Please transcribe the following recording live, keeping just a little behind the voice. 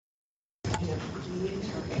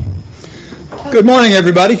Good morning,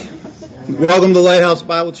 everybody. Welcome to Lighthouse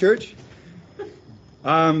Bible Church.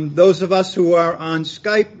 Those of us who are on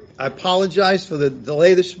Skype, I apologize for the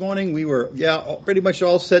delay this morning. We were, pretty much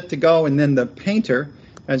all set to go, and then the painter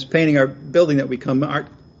that's painting our building that we come, Art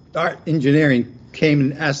Engineering, came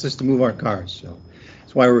and asked us to move our cars. So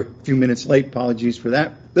that's why we're a few minutes late. Apologies for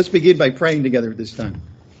that. Let's begin by praying together at this time.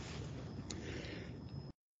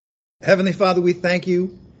 Heavenly Father, we thank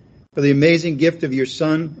you for the amazing gift of your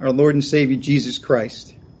Son, our Lord and Savior, Jesus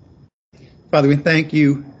Christ. Father, we thank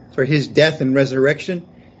you for his death and resurrection,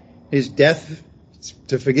 his death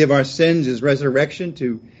to forgive our sins, his resurrection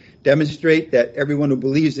to demonstrate that everyone who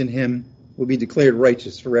believes in him will be declared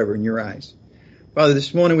righteous forever in your eyes. Father,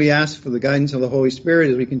 this morning we ask for the guidance of the Holy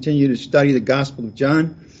Spirit as we continue to study the Gospel of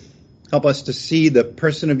John. Help us to see the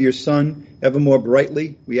person of your Son ever more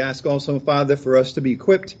brightly. We ask also, Father, for us to be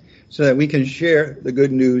equipped so that we can share the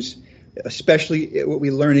good news, especially what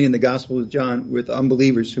we're learning in the Gospel of John with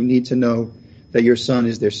unbelievers who need to know that your Son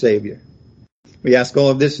is their Savior. We ask all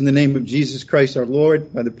of this in the name of Jesus Christ our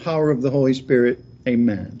Lord, by the power of the Holy Spirit.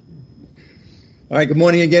 Amen. All right, good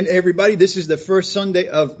morning again, everybody. This is the first Sunday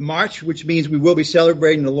of March, which means we will be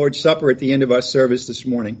celebrating the Lord's Supper at the end of our service this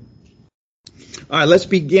morning. All right, let's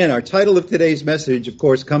begin. Our title of today's message, of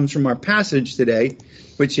course, comes from our passage today,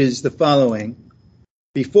 which is the following: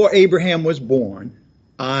 Before Abraham was born,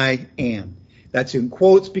 I am. That's in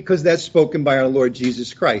quotes because that's spoken by our Lord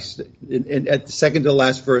Jesus Christ at the second to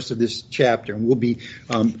last verse of this chapter. And we'll be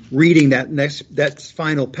reading that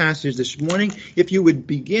final passage this morning. If you would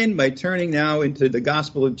begin by turning now into the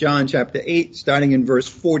Gospel of John, chapter 8, starting in verse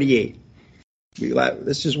 48.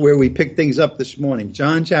 This is where we pick things up this morning.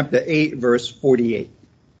 John chapter 8, verse 48.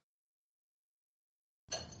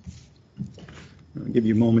 I'll give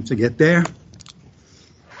you a moment to get there.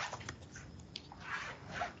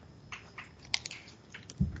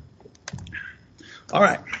 All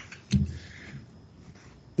right.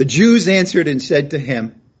 The Jews answered and said to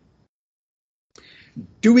him,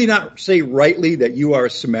 "Do we not say rightly that you are a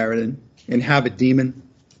Samaritan and have a demon?"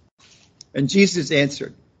 And Jesus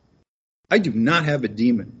answered, "I do not have a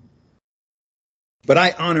demon, but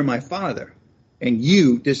I honor my Father, and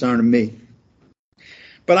you dishonor me.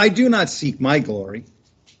 But I do not seek my glory.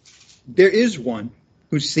 There is one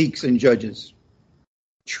who seeks and judges.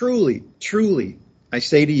 Truly, truly, I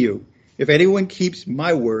say to you, if anyone keeps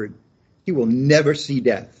my word, he will never see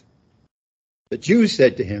death." The Jews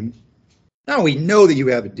said to him, "Now we know that you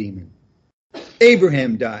have a demon.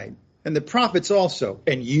 Abraham died, and the prophets also.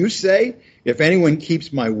 And you say, if anyone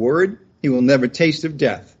keeps my word, he will never taste of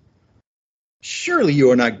death. Surely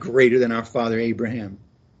you are not greater than our father Abraham,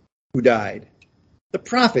 who died. The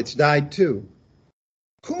prophets died too.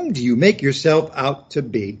 Whom do you make yourself out to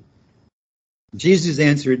be?" Jesus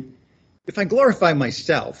answered, "If I glorify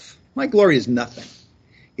myself, my glory is nothing.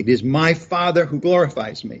 It is my Father who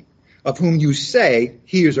glorifies me, of whom you say,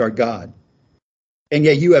 he is our God. And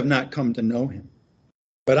yet you have not come to know him.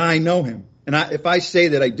 But I know him. And if I say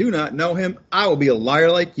that I do not know him, I will be a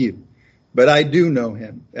liar like you. But I do know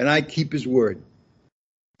him, and I keep his word.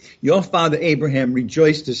 Your father Abraham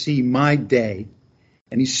rejoiced to see my day,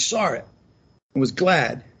 and he saw it and was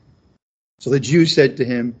glad." So the Jews said to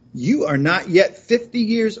him, "You are not yet 50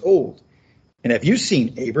 years old, and have you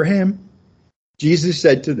seen Abraham?" Jesus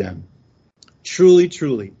said to them, "Truly,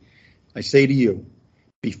 truly, I say to you,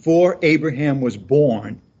 before Abraham was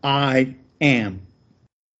born, I am."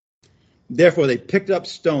 Therefore they picked up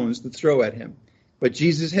stones to throw at him, but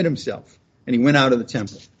Jesus hid himself, and he went out of the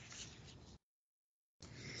temple.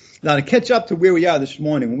 Now, to catch up to where we are this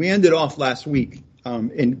morning, when we ended off last week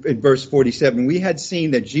in verse 47, we had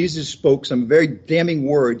seen that Jesus spoke some very damning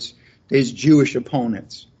words to his Jewish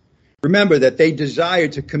opponents. Remember that they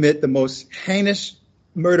desired to commit the most heinous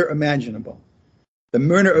murder imaginable, the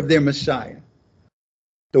murder of their Messiah,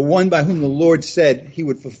 the one by whom the Lord said he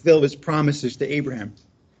would fulfill his promises to Abraham.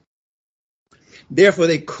 Therefore,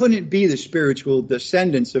 they couldn't be the spiritual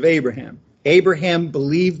descendants of Abraham. Abraham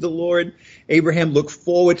believed the Lord. Abraham looked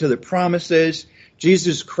forward to the promises.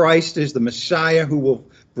 Jesus Christ is the Messiah who will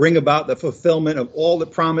bring about the fulfillment of all the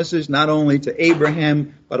promises, not only to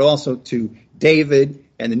Abraham, but also to David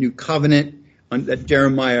and the new covenant that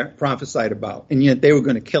Jeremiah prophesied about. And yet they were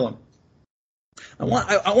going to kill him. I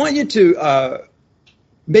want you to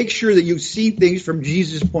make sure that you see things from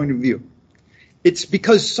Jesus' point of view. It's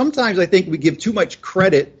because sometimes I think we give too much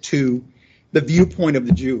credit to the viewpoint of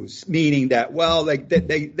the Jews, meaning that, well, they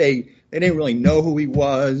didn't really know who he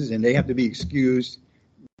was and they have to be excused.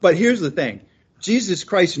 But here's the thing. Jesus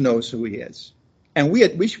Christ knows who he is. And we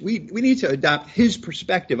need to adopt his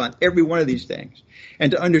perspective on every one of these things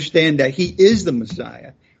and to understand that he is the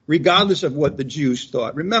Messiah, regardless of what the Jews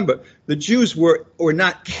thought. Remember, the Jews were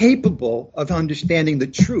not capable of understanding the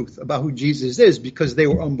truth about who Jesus is because they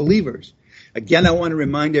were unbelievers. Again, I want to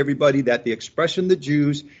remind everybody that the expression the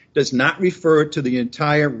Jews does not refer to the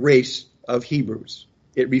entire race of Hebrews.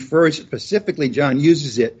 It refers specifically, John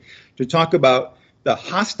uses it to talk about the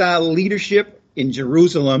hostile leadership in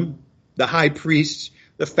Jerusalem, the high priests,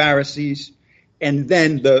 the Pharisees, and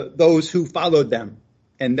then those who followed them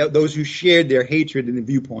and those who shared their hatred and the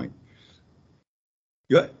viewpoint.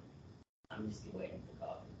 What? I'm just waiting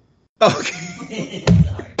for coffee. Okay.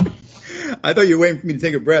 I thought you were waiting for me to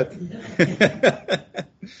take a breath.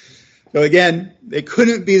 So again, they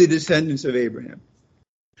couldn't be the descendants of Abraham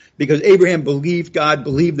because Abraham believed God,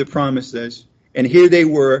 believed the promises, and here they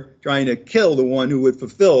were trying to kill the one who would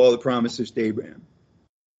fulfill all the promises to Abraham.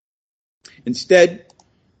 Instead,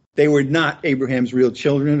 they were not Abraham's real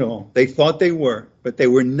children at all. They thought they were, but they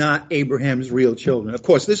were not Abraham's real children. Of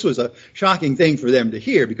course, this was a shocking thing for them to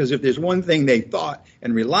hear, because if there's one thing they thought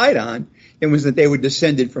and relied on, it was that they were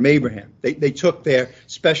descended from Abraham. They took their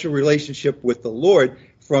special relationship with the Lord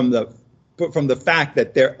from the fact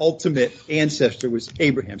that their ultimate ancestor was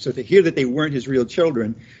Abraham. So to hear that they weren't his real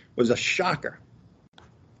children was a shocker.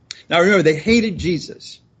 Now remember, they hated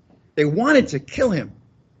Jesus. They wanted to kill him.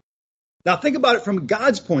 Now think about it from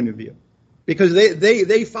God's point of view, because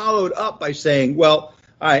they followed up by saying, well,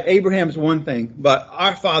 all right, Abraham's one thing, but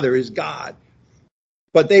our father is God.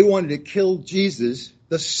 But they wanted to kill Jesus,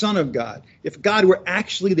 the Son of God. If God were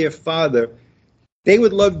actually their father, they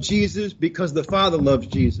would love Jesus because the Father loves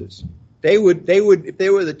Jesus. They would, if they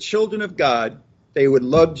were the children of God, they would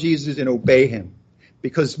love Jesus and obey him.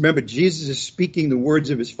 Because remember, Jesus is speaking the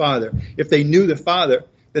words of his Father. If they knew the Father,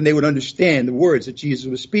 then they would understand the words that Jesus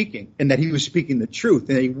was speaking, and that he was speaking the truth,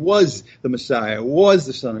 and he was the Messiah, was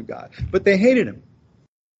the Son of God. But they hated him.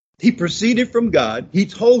 He proceeded from God. He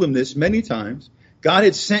told them this many times. God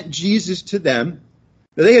had sent Jesus to them.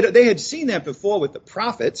 They had seen that before with the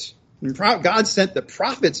prophets. God sent the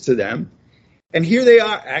prophets to them. And here they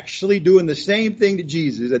are actually doing the same thing to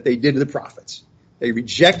Jesus that they did to the prophets. They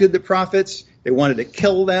rejected the prophets. They wanted to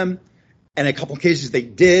kill them. And in a couple of cases they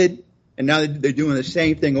did. And now they're doing the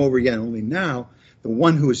same thing over again. Only now the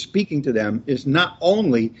one who is speaking to them is not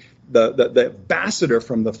only the ambassador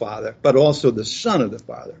from the Father, but also the Son of the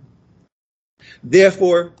Father.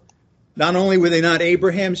 Therefore, not only were they not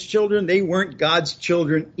Abraham's children, they weren't God's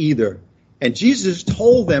children either. And Jesus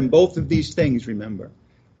told them both of these things, remember,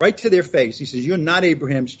 right to their face. He says, you're not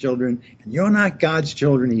Abraham's children, and you're not God's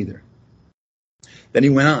children either. Then he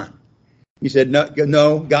went on. He said,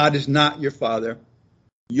 no, God is not your father.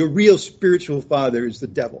 Your real spiritual father is the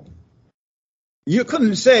devil. You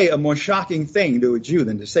couldn't say a more shocking thing to a Jew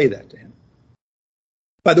than to say that to him.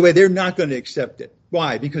 By the way, they're not going to accept it.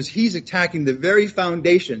 Why? Because he's attacking the very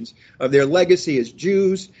foundations of their legacy as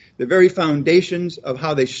Jews, the very foundations of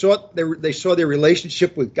how they saw their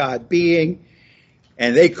relationship with God being,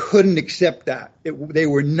 and they couldn't accept that. They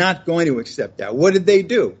were not going to accept that. What did they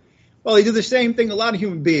do? Well, they do the same thing a lot of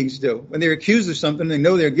human beings do. When they're accused of something, they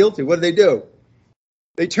know they're guilty. What do?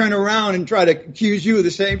 They turn around and try to accuse you of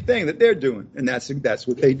the same thing that they're doing. And that's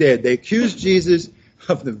what they did. They accused Jesus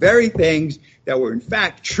of the very things that were in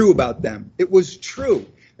fact true about them. It was true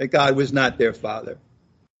that God was not their father.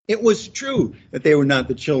 It was true that they were not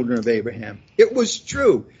the children of Abraham. It was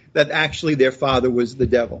true that actually their father was the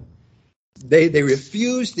devil. They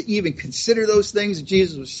refused to even consider those things that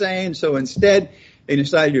Jesus was saying. So instead, they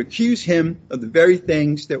decided to accuse him of the very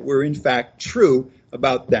things that were in fact true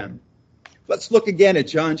about them. Let's look again at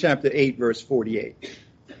John chapter 8, verse 48.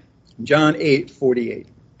 John 8:48.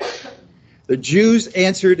 The Jews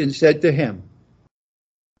answered and said to him,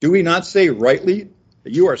 do we not say rightly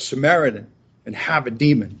that you are Samaritan and have a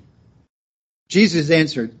demon? Jesus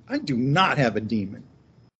answered, I do not have a demon,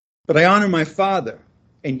 but I honor my Father,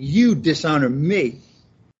 and you dishonor me.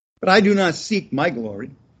 But I do not seek my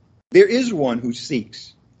glory. There is one who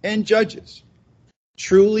seeks and judges.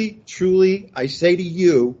 Truly, truly, I say to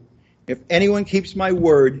you, if anyone keeps my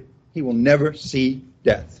word, he will never see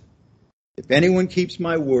death. If anyone keeps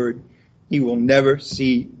my word, he will never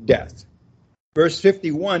see death. Verse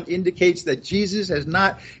 51 indicates that Jesus has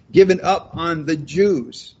not given up on the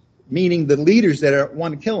Jews, meaning the leaders that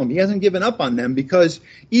want to kill him. He hasn't given up on them, because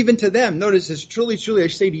even to them, notice this, truly, truly, I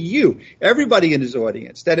say to you, everybody in his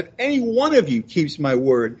audience, that if any one of you keeps my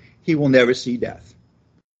word, he will never see death.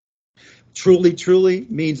 Truly, truly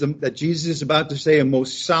means that Jesus is about to say a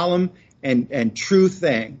most solemn and true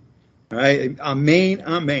thing. All right? Amen,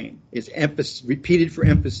 amen. It's emphasis, repeated for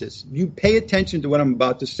emphasis. You pay attention to what I'm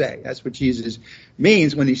about to say. That's what Jesus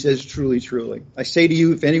means when he says, truly, truly. I say to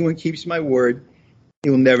you, if anyone keeps my word, he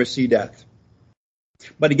will never see death.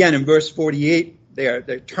 But again, in verse 48, they're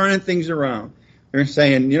turning things around. They're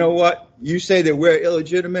saying, you know what? You say that we're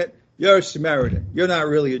illegitimate. You're a Samaritan. You're not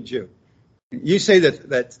really a Jew. You say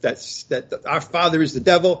that our father is the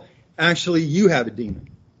devil. Actually, you have a demon.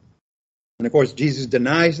 And of course, Jesus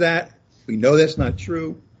denies that. We know that's not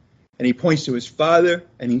true. And he points to his father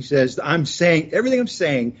and he says, I'm saying everything I'm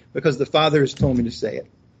saying because the Father has told me to say it.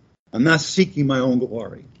 I'm not seeking my own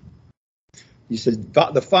glory. He says,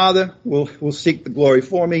 the Father will seek the glory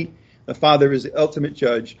for me. The Father is the ultimate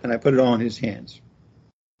judge, and I put it all in his hands.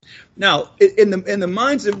 Now, in the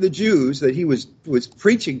minds of the Jews that he was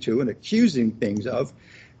preaching to and accusing things of,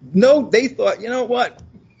 no, they thought, you know what?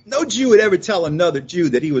 No Jew would ever tell another Jew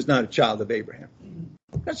that he was not a child of Abraham.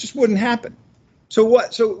 That just wouldn't happen. So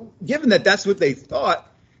what? So given that that's what they thought,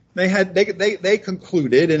 they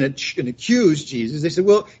concluded and accused Jesus. They said,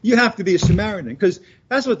 well, you have to be a Samaritan, because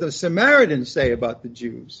that's what the Samaritans say about the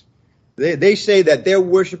Jews. They say that they're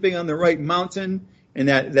worshiping on the right mountain and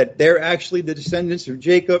that they're actually the descendants of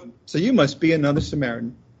Jacob. So you must be another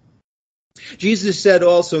Samaritan. Jesus said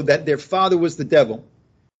also that their father was the devil.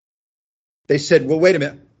 They said, well, wait a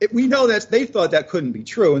minute. We know that they thought that couldn't be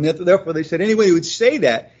true. And therefore they said anybody who would say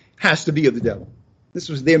that has to be of the devil. This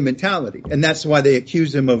was their mentality. And that's why they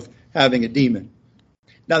accused him of having a demon.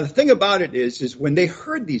 Now, the thing about it is when they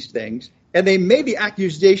heard these things and they made the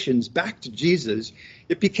accusations back to Jesus,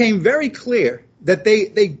 it became very clear that they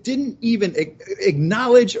didn't even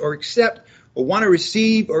acknowledge or accept or want to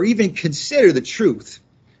receive or even consider the truth,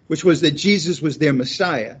 which was that Jesus was their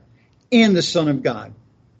Messiah and the Son of God.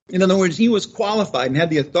 In other words, he was qualified and had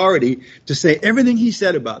the authority to say everything he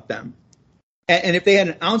said about them. And if they had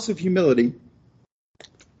an ounce of humility,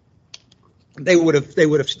 they would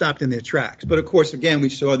have stopped in their tracks. But of course, again, we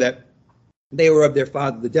saw that they were of their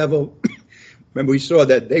father, the devil. Remember, we saw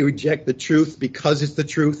that they reject the truth because it's the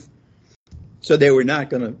truth. So they were not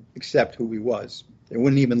going to accept who he was. They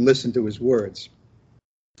wouldn't even listen to his words.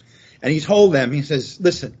 And he told them, he says,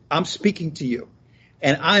 listen, I'm speaking to you.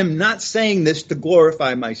 And I'm not saying this to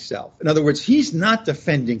glorify myself. In other words, he's not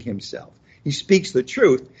defending himself. He speaks the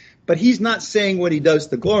truth, but he's not saying what he does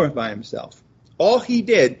to glorify himself. All he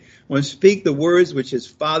did was speak the words which his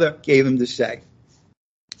Father gave him to say.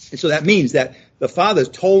 And so that means that the Father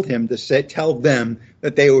told him to tell them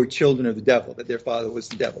that they were children of the devil, that their father was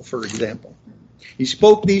the devil, for example. He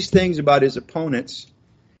spoke these things about his opponents,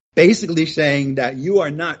 basically saying that you are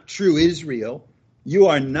not true Israel. You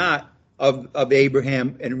are not of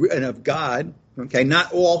Abraham and of God. Okay,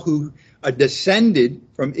 not all who are descended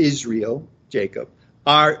from Israel, Jacob,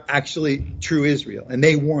 are actually true Israel, and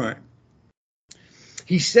they weren't.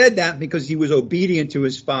 He said that because he was obedient to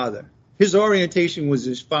his father. His orientation was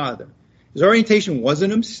his father. His orientation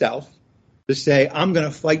wasn't himself to say, I'm going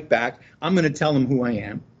to fight back. I'm going to tell him who I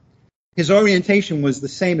am. His orientation was the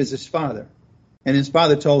same as his father. And his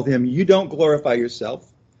father told him, you don't glorify yourself.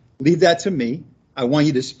 Leave that to me. I want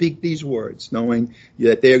you to speak these words, knowing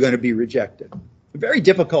that they're going to be rejected. A very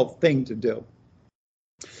difficult thing to do.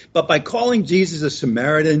 But by calling Jesus a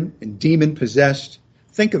Samaritan and demon-possessed,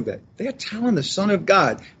 think of it. They're telling the Son of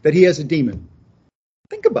God that he has a demon.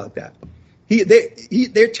 Think about that.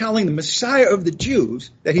 They're telling the Messiah of the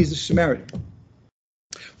Jews that he's a Samaritan.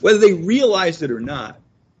 Whether they realized it or not,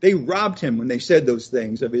 they robbed him when they said those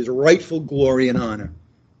things of his rightful glory and honor.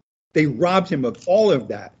 They robbed him of all of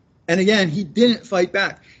that. And again, he didn't fight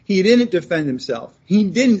back. He didn't defend himself. He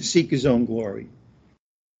didn't seek his own glory.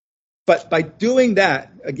 But by doing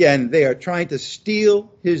that, again, they are trying to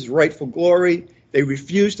steal his rightful glory. They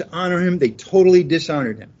refused to honor him. They totally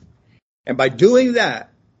dishonored him. And by doing that,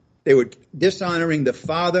 they were dishonoring the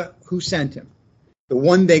Father who sent him, the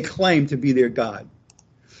one they claimed to be their God.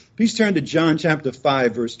 Please turn to John chapter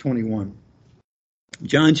 5, verse 21.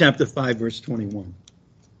 John chapter 5, verse 21.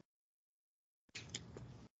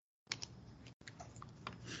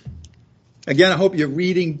 Again, I hope you're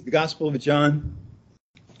reading the Gospel of John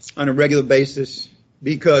on a regular basis,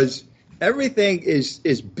 because everything is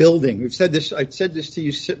building. I've said this to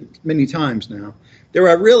you many times now. There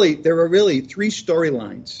are really three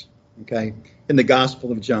storylines, okay, in the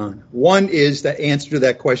Gospel of John. One is the answer to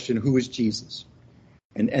that question, who is Jesus?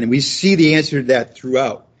 And we see the answer to that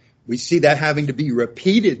throughout. We see that having to be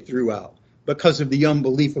repeated throughout because of the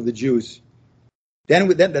unbelief of the Jews. Then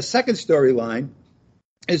the second storyline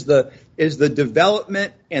is the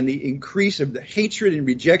development and the increase of the hatred and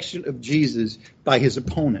rejection of Jesus by his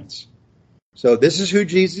opponents. So this is who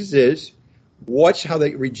Jesus is. Watch how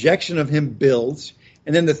the rejection of him builds.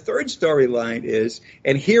 And then the third storyline is,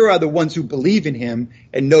 and here are the ones who believe in him,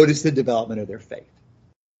 and notice the development of their faith.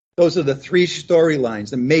 Those are the three storylines,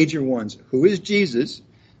 the major ones. Who is Jesus?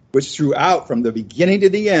 Which throughout, from the beginning to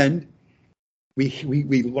the end,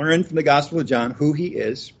 we learn from the Gospel of John who he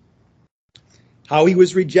is, how he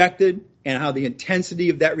was rejected, and how the intensity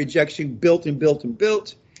of that rejection built and built and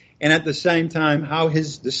built, and at the same time, how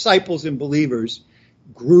his disciples and believers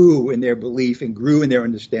grew in their belief and grew in their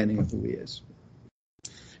understanding of who he is.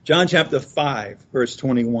 John chapter 5, verse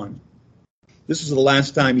 21. This is the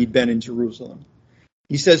last time he'd been in Jerusalem.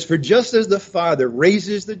 He says, "For just as the Father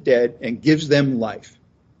raises the dead and gives them life,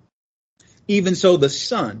 even so the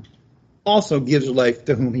Son also gives life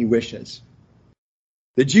to whom he wishes."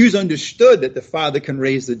 The Jews understood that the Father can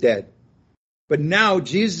raise the dead. But now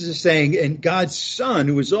Jesus is saying, and God's Son,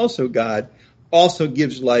 who is also God, also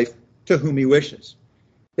gives life to whom he wishes.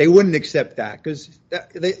 They wouldn't accept that because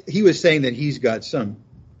he was saying that he's God's Son.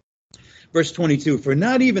 Verse 22, "For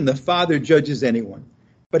not even the Father judges anyone,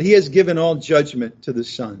 but he has given all judgment to the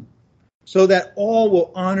Son, so that all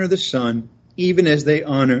will honor the Son, even as they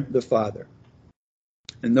honor the Father."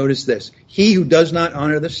 And notice this, "He who does not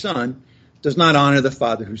honor the Son does not honor the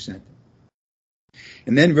Father who sent him."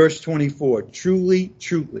 And then verse 24, "Truly,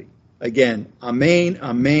 truly," again, amen,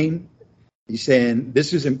 amen. He's saying,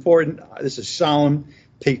 this is important, this is solemn,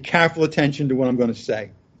 pay careful attention to what I'm going to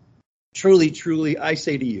say. "Truly, truly, I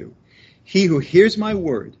say to you, he who hears my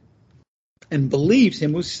word and believes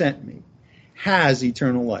him who sent me has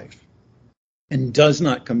eternal life and does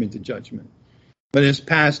not come into judgment, but is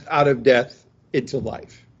passed out of death into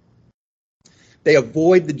life." They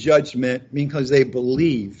avoid the judgment because they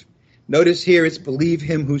believe. Notice here it's believe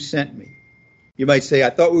him who sent me. You might say, I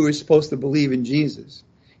thought we were supposed to believe in Jesus.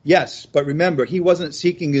 Yes, but remember, he wasn't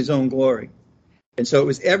seeking his own glory. And so it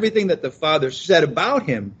was everything that the Father said about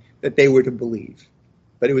him that they were to believe.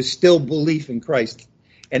 But it was still belief in Christ.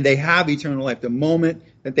 And they have eternal life. The moment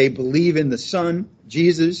that they believe in the Son,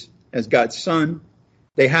 Jesus, as God's Son,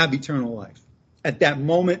 they have eternal life. At that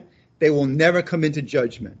moment, they will never come into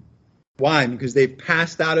judgment. Why? Because they've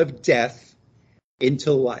passed out of death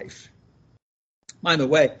into life. By the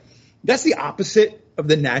way, that's the opposite of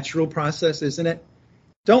the natural process, isn't it?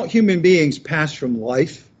 Don't human beings pass from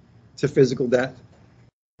life to physical death?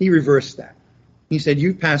 He reversed that. He said,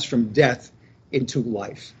 you pass from death into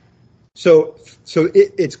life. So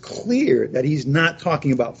it's clear that he's not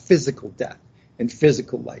talking about physical death and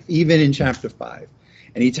physical life, even in chapter 5.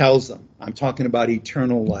 And he tells them, I'm talking about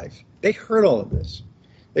eternal life. They heard all of this.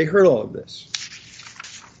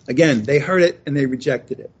 Again, they heard it and they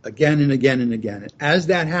rejected it again and again and again. And as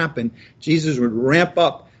that happened, Jesus would ramp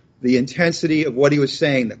up the intensity of what he was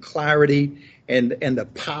saying, the clarity and the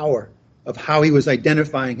power of how he was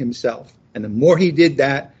identifying himself. And the more he did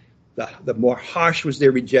that, the more harsh was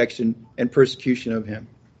their rejection and persecution of him.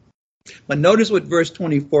 But notice what verse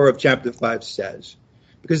 24 of chapter 5 says,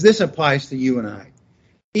 because this applies to you and I.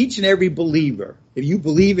 Each and every believer, if you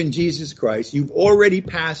believe in Jesus Christ, you've already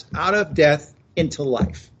passed out of death into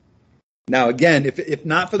life. Now, again, if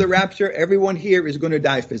not for the rapture, everyone here is going to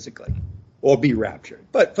die physically or be raptured.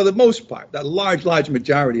 But for the most part, the large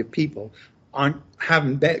majority of people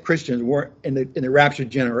Christians weren't in the raptured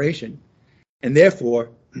generation, and therefore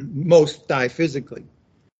most die physically.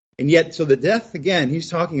 And yet, so the death, again, he's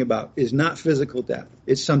talking about is not physical death.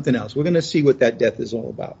 It's something else. We're going to see what that death is all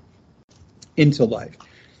about. Into life.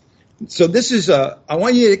 So this is, I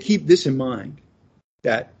want you to keep this in mind,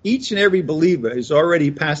 that each and every believer is already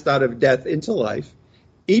passed out of death into life.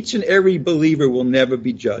 Each and every believer will never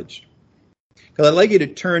be judged. Because I'd like you to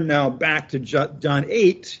turn now back to John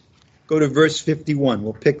 8, go to verse 51.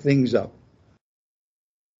 We'll pick things up.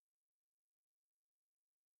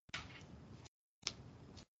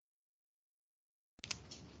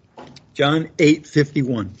 John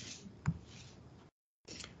 8:51.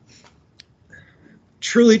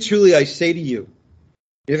 Truly, truly, I say to you,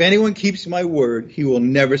 if anyone keeps my word, he will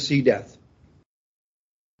never see death.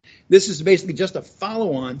 This is basically just a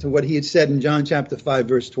follow-on to what he had said in John chapter 5,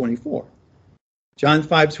 verse 24. John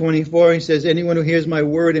 5:24, he says, anyone who hears my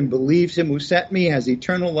word and believes him who sent me has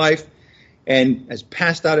eternal life and has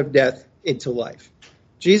passed out of death into life.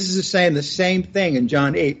 Jesus is saying the same thing in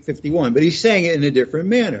John 8:51, but he's saying it in a different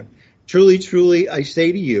manner. Truly, truly, I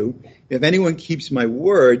say to you, if anyone keeps my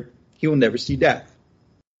word, he will never see death.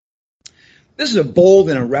 This is a bold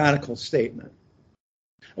and a radical statement.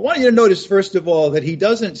 I want you to notice, first of all, that he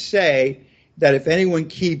doesn't say that if anyone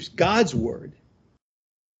keeps God's word,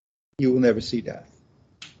 he will never see death.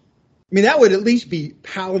 I mean, that would at least be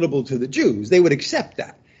palatable to the Jews. They would accept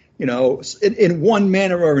that. in one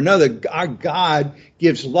manner or another, our God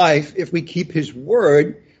gives life. If we keep his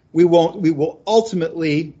word, we will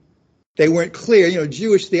ultimately, they weren't clear.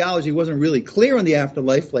 Jewish theology wasn't really clear on the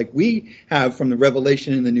afterlife like we have from the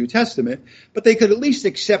Revelation in the New Testament, but they could at least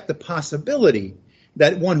accept the possibility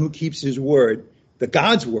that one who keeps his word, the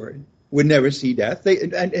God's word, would never see death.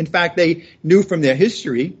 In fact, they knew from their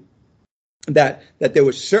history that there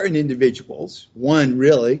were certain individuals, one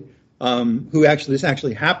really, who this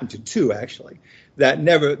actually happened to two actually, that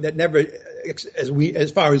never,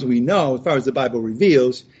 as far as we know, as far as the Bible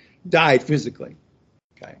reveals, died physically.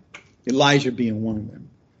 Okay, Elijah being one of them.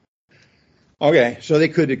 Okay, so they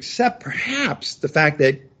could accept perhaps the fact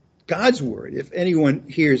that God's word, if anyone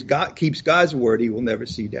keeps God's word, he will never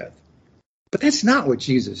see death. But that's not what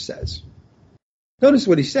Jesus says. Notice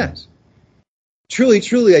what he says. Truly,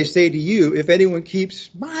 truly, I say to you, if anyone keeps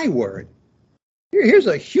my word. Here's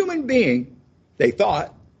a human being, they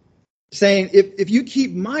thought, saying, if you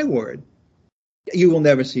keep my word, you will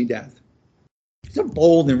never see death. It's a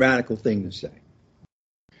bold and radical thing to say.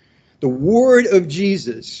 The word of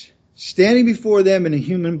Jesus, standing before them in a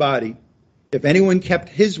human body, if anyone kept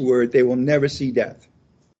his word, they will never see death.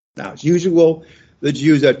 Now, as usual, the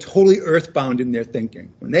Jews are totally earthbound in their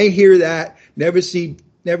thinking. When they hear that, never see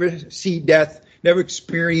death, never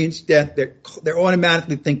experience death, they're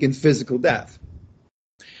automatically thinking physical death.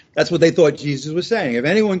 That's what they thought Jesus was saying. If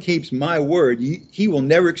anyone keeps my word, he will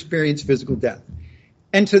never experience physical death.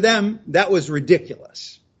 And to them, that was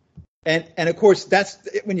ridiculous. And of course, that's,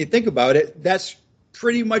 when you think about it, that's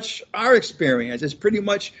pretty much our experience. It's pretty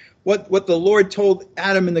much what the Lord told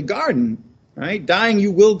Adam in the garden, right? Dying,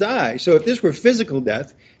 you will die. So if this were physical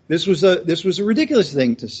death, this was a ridiculous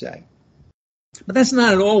thing to say. But that's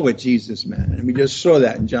not at all what Jesus meant. And we just saw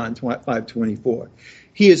that in John 5:24.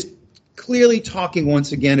 He is clearly talking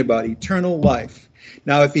once again about eternal life.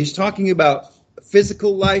 Now, if he's talking about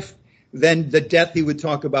physical life, then the death he would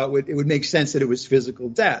talk about, it would make sense that it was physical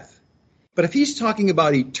death. But if he's talking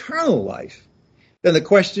about eternal life, then the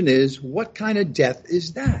question is, what kind of death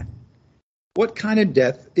is that? What kind of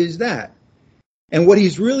death is that? And what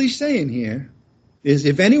he's really saying here is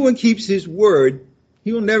if anyone keeps his word,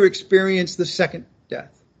 he will never experience the second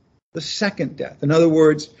death. The second death. In other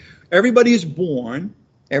words, everybody is born,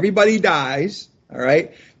 everybody dies, all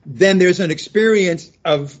right? Then there's an experience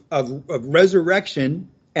of resurrection,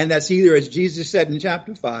 and that's either, as Jesus said in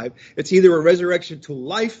chapter 5, it's either a resurrection to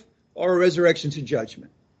life or a resurrection to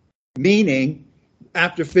judgment. Meaning,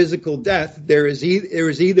 after physical death, there is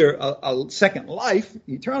either a second life,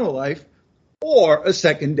 eternal life, or a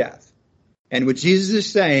second death. And what Jesus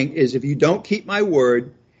is saying is, if you don't keep my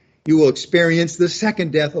word, you will experience the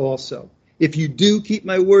second death also. If you do keep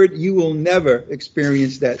my word, you will never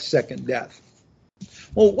experience that second death.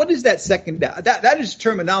 Well, what is that second death? That is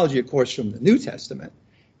terminology, of course, from the New Testament,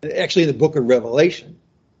 actually in the book of Revelation.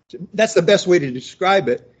 That's the best way to describe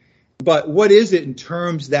it. But what is it in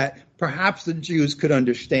terms that perhaps the Jews could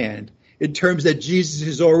understand, in terms that Jesus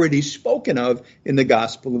has already spoken of in the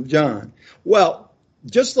Gospel of John? Well,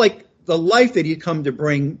 just like the life that he come to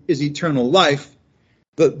bring is eternal life,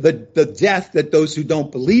 the death that those who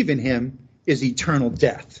don't believe in him is eternal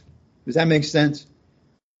death. Does that make sense?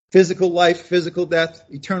 Physical life, physical death,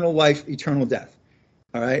 eternal life, eternal death.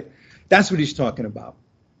 All right? That's what he's talking about.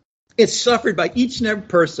 It's suffered by each and every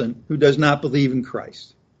person who does not believe in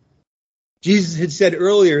Christ. Jesus had said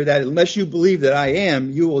earlier that unless you believe that I am,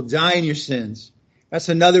 you will die in your sins. That's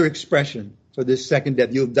another expression for this second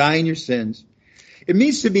death. You'll die in your sins. It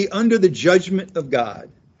means to be under the judgment of God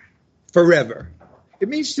forever. It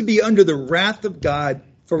means to be under the wrath of God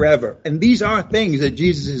forever. And these are things that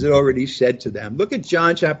Jesus had already said to them. Look at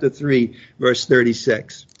John chapter 3, verse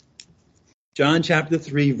 36. John chapter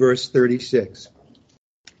 3, verse 36.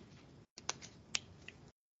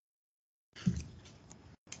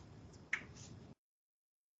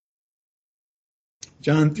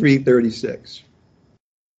 John 3:36.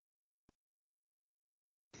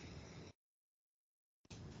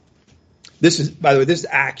 This is, by the way, this is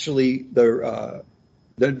actually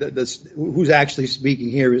who's actually speaking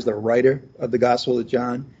here is the writer of the Gospel of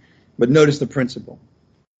John. But notice the principle.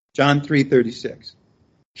 John 3:36.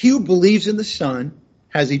 He who believes in the Son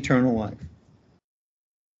has eternal life.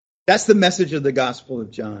 That's the message of the Gospel of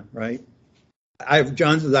John, right?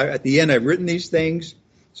 John says, at the end, I've written these things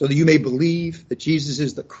so that you may believe that Jesus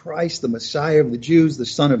is the Christ, the Messiah of the Jews, the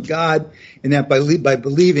Son of God, and that by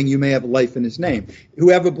believing you may have life in his name.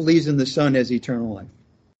 Whoever believes in the Son has eternal life.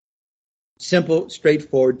 Simple,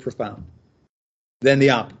 straightforward, profound. Then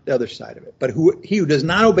the other side of it. But he who does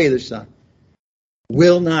not obey the Son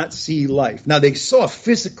will not see life. Now, they saw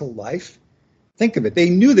physical life. Think of it. They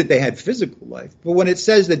knew that they had physical life. But when it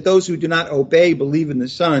says that those who do not obey, believe in the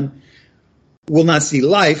Son, will not see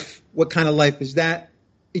life, what kind of life is that?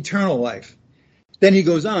 Eternal life. Then he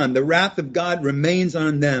goes on, the wrath of God remains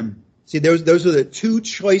on them. See, those are the two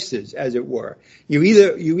choices, as it were. You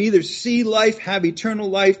either see life, have eternal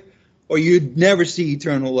life, or you'd never see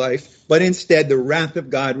eternal life. But instead, the wrath of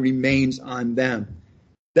God remains on them.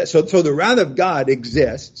 So the wrath of God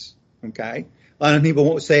exists. Okay, a lot of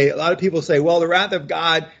people say, well, the wrath of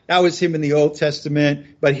God, that was him in the Old Testament,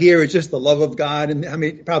 but here it's just the love of God. And I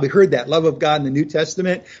mean, you probably heard that, love of God in the New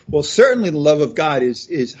Testament. Well, certainly the love of God is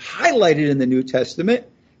highlighted in the New Testament.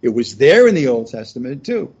 It was there in the Old Testament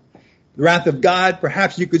too. The wrath of God,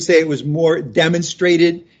 perhaps you could say it was more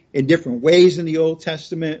demonstrated in different ways in the Old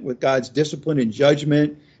Testament with God's discipline and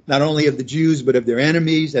judgment, not only of the Jews, but of their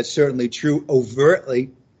enemies. That's certainly true overtly.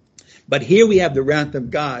 But here we have the wrath of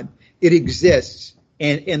God. It exists.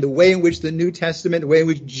 And the way in which the New Testament, the way in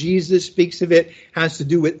which Jesus speaks of it, has to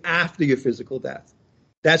do with after your physical death.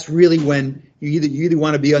 That's really when you either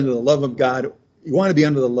want to be under the love of God, you want to be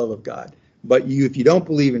under the love of God. But if you don't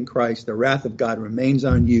believe in Christ, the wrath of God remains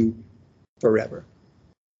on you forever.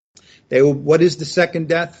 What is the second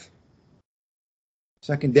death?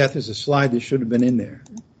 Second death is a slide that should have been in there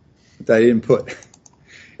that I didn't put.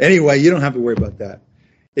 Anyway, you don't have to worry about that.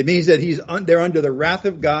 It means that they're under the wrath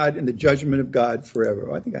of God and the judgment of God forever.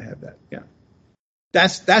 Oh, I think I have that. Yeah,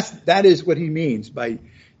 that is what he means by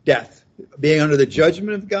death, being under the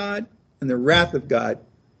judgment of God and the wrath of God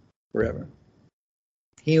forever.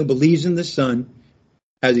 He who believes in the Son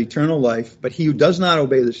has eternal life, but he who does not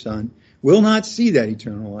obey the Son will not see that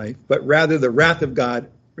eternal life, but rather the wrath of God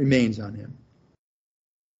remains on him.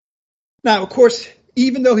 Now, of course,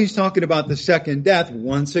 even though he's talking about the second death,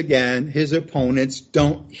 once again, his opponents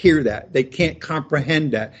don't hear that. They can't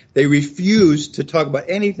comprehend that. They refuse to talk about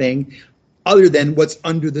anything other than what's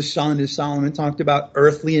under the sun, as Solomon talked about,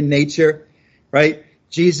 earthly in nature, right?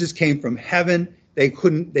 Jesus came from heaven. They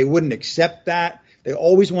wouldn't accept that. They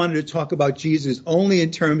always wanted to talk about Jesus only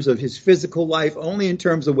in terms of his physical life, only in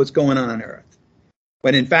terms of what's going on earth.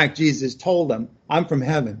 When in fact, Jesus told them, I'm from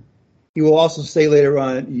heaven. He will also say later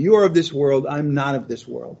on, you are of this world, I'm not of this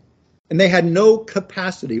world. And they had no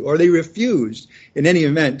capacity, or they refused in any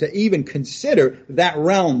event to even consider that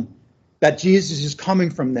realm, that Jesus is coming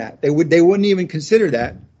from that. They wouldn't even consider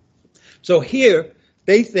that. So here,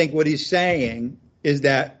 they think what he's saying is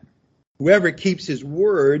that whoever keeps his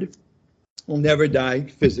word will never die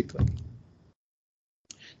physically.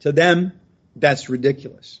 To them, that's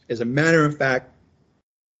ridiculous. As a matter of fact,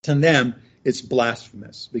 to them, it's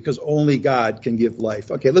blasphemous because only God can give life.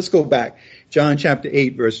 Okay, let's go back. John chapter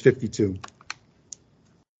 8, verse 52.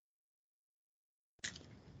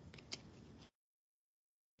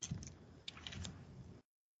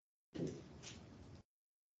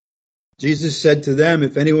 Jesus said to them,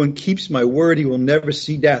 if anyone keeps my word, he will never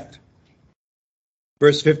see death.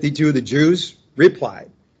 Verse 52, the Jews replied,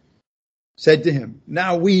 said to him,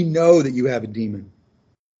 now we know that you have a demon.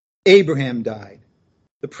 Abraham died.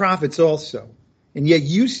 The prophets also. And yet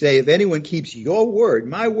you say, if anyone keeps your word,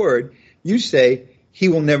 my word, you say he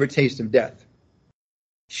will never taste of death.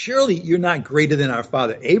 Surely you're not greater than our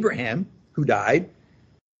father Abraham, who died.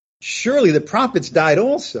 Surely the prophets died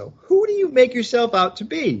also. Who do you make yourself out to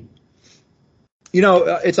be? You know,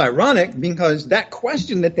 it's ironic because that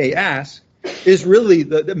question that they ask is really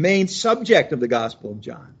the main subject of the Gospel of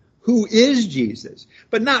John. Who is Jesus?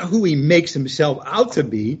 But not who he makes himself out to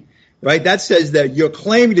be. Right? That says that you're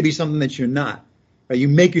claiming to be something that you're not. Right? You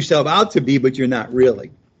make yourself out to be, but you're not really.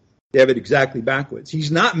 They have it exactly backwards. He's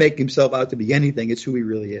not making himself out to be anything. It's who he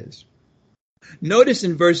really is. Notice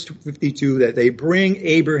in verse 52 that they bring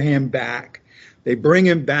Abraham back. They bring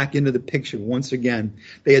him back into the picture once again.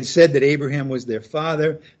 They had said that Abraham was their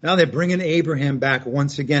father. Now they're bringing Abraham back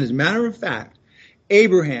once again. As a matter of fact,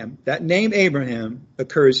 Abraham, that name Abraham,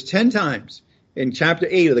 occurs 10 times in chapter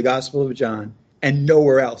 8 of the Gospel of John. And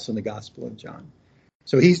nowhere else in the Gospel of John.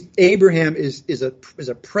 So Abraham is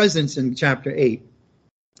a presence in chapter 8.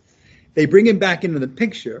 They bring him back into the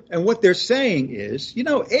picture, and what they're saying is,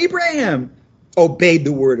 Abraham obeyed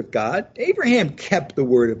the word of God. Abraham kept the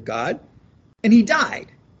word of God, and he died.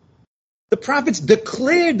 The prophets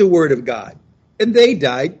declared the word of God, and they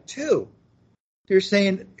died too. They're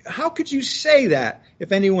saying, how could you say that?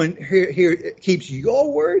 If anyone here keeps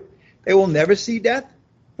your word, they will never see death.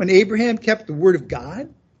 When Abraham kept the word of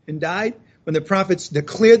God and died, when the prophets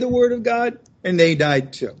declared the word of God, and they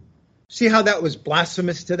died too. See how that was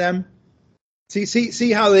blasphemous to them?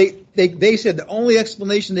 See how they said the only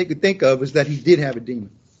explanation they could think of was that he did have a demon.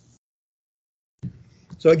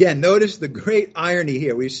 So again, notice the great irony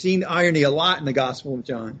here. We've seen irony a lot in the Gospel of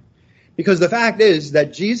John. Because the fact is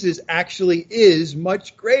that Jesus actually is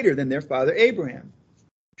much greater than their father Abraham.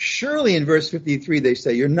 Surely in verse 53 they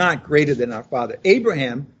say, you're not greater than our father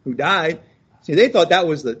Abraham, who died. See, they thought that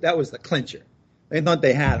was the clincher. They thought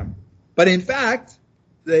they had him. But in fact,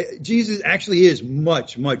 Jesus actually is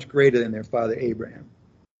much, much greater than their father Abraham.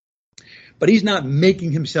 But he's not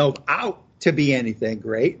making himself out to be anything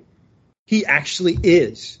great. He actually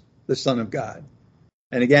is the Son of God.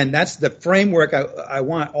 And again, that's the framework I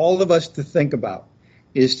want all of us to think about,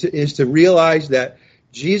 is to realize that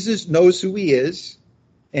Jesus knows who he is,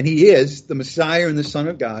 and he is the Messiah and the Son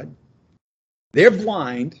of God. They're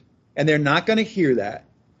blind, and they're not going to hear that.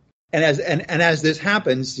 And as this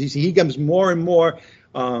happens, he becomes more and more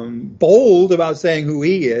bold about saying who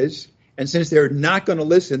he is. And since they're not going to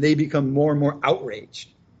listen, they become more and more outraged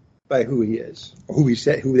by who he is, or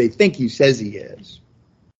who they think he says he is.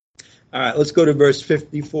 All right, let's go to verse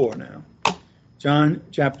 54 now. John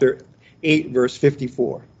chapter 8, verse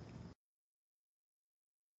 54.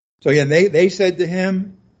 So again, they said to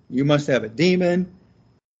him, you must have a demon.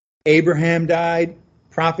 Abraham died.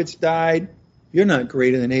 Prophets died. You're not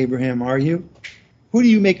greater than Abraham, are you? Who do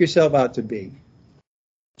you make yourself out to be?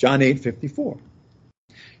 John 8, 54.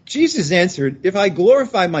 Jesus answered, if I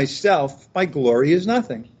glorify myself, my glory is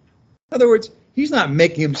nothing. In other words, he's not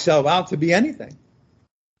making himself out to be anything.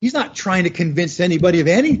 He's not trying to convince anybody of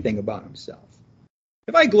anything about himself.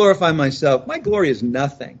 If I glorify myself, my glory is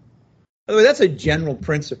nothing. By the way, that's a general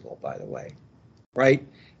principle, by the way, right?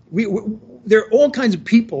 There are all kinds of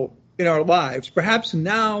people in our lives, perhaps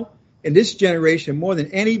now in this generation more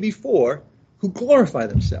than any before, who glorify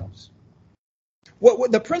themselves.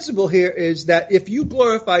 What the principle here is that if you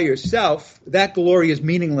glorify yourself, that glory is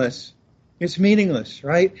meaningless. It's meaningless,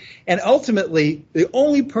 right? And ultimately, the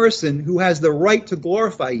only person who has the right to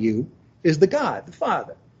glorify you is the God, the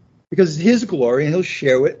Father. Because it's his glory, and he'll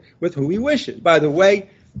share it with who he wishes. By the way,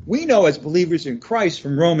 we know as believers in Christ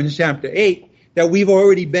from Romans chapter 8 that we've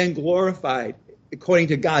already been glorified according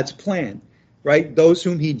to God's plan, right? Those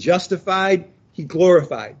whom he justified, he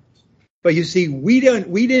glorified. But you see, we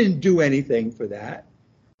didn't do anything for that.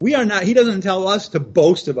 He doesn't tell us to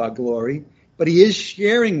boast of our glory. But he is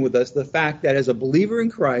sharing with us the fact that as a believer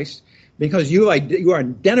in Christ, because you are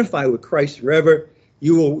identified with Christ forever,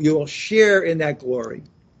 you will share in that glory.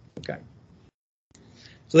 Okay.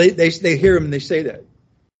 So they hear him and they say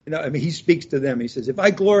that. He speaks to them. He says, if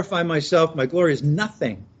I glorify myself, my glory is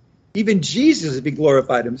nothing. Even Jesus, if he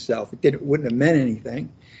glorified himself, it wouldn't have meant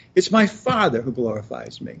anything. It's my Father who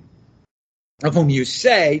glorifies me, of whom you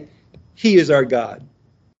say, he is our God.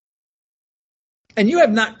 And you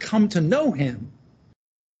have not come to know him,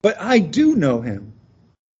 but I do know him.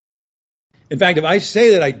 In fact, if I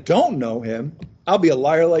say that I don't know him, I'll be a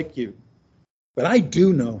liar like you. But I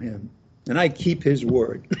do know him, and I keep his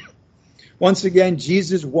word. Once again,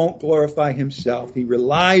 Jesus won't glorify himself. He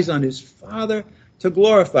relies on his Father to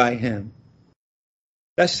glorify him.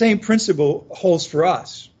 That same principle holds for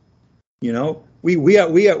us. We are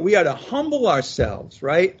to humble ourselves,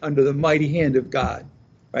 right, under the mighty hand of God,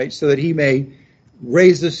 right, so that he may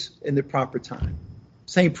raise us in the proper time.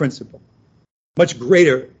 Same principle. Much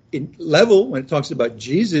greater in level when it talks about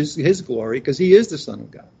Jesus, his glory, because he is the Son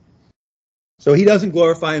of God. So he doesn't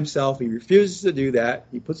glorify himself. He refuses to do that.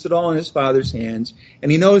 He puts it all in his Father's hands,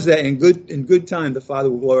 and he knows that in good time the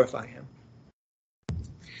Father will glorify him.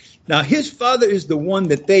 Now, his Father is the one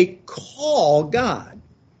that they call God.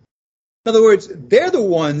 In other words, they're the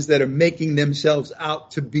ones that are making themselves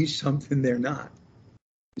out to be something they're not.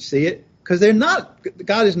 You see it? Because they're not.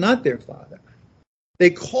 God is not their Father.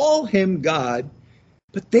 They call him God,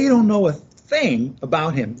 but they don't know a thing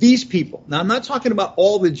about him. These people. Now, I'm not talking about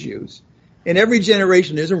all the Jews. In every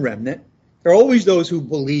generation, there's a remnant. There are always those who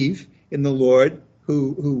believe in the Lord,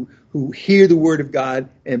 who hear the word of God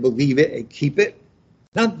and believe it and keep it.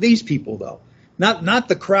 Not these people, though. Not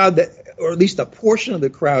the crowd that, or at least a portion of the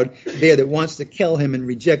crowd there that wants to kill him and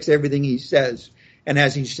rejects everything he says. And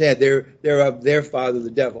as he said, they're of their father,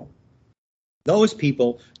 the devil. Those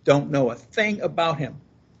people don't know a thing about him.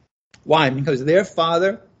 Why? Because their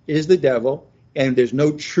father is the devil, and there's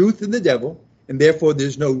no truth in the devil, and therefore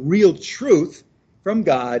there's no real truth from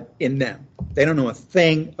God in them. They don't know a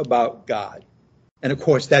thing about God. And of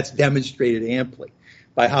course, that's demonstrated amply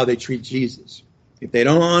by how they treat Jesus. If they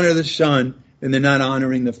don't honor the Son, then they're not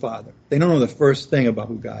honoring the Father. They don't know the first thing about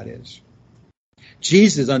who God is.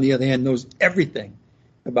 Jesus, on the other hand, knows everything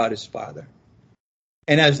about his Father.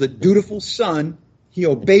 And as the dutiful son, he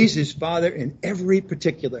obeys his Father in every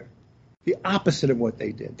particular. The opposite of what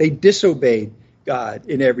they did. They disobeyed God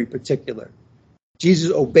in every particular.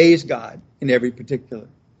 Jesus obeys God in every particular.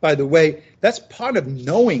 By the way, that's part of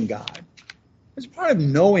knowing God. It's part of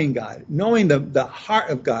knowing God, knowing the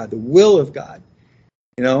heart of God, the will of God.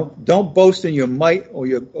 Don't boast in your might or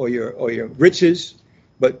your riches,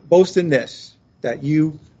 but boast in this, that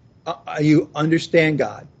you understand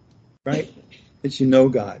God, right? That you know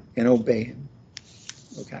God and obey him.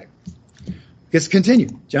 Okay. Let's continue.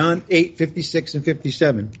 John 8:56 and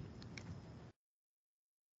 57.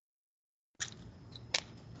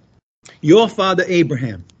 Your father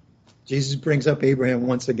Abraham. Jesus brings up Abraham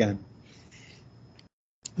once again.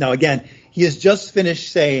 Now again, he has just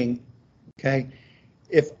finished saying, okay,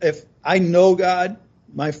 if I know God,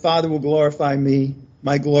 my Father will glorify me.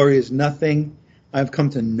 My glory is nothing. I've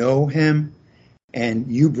come to know him.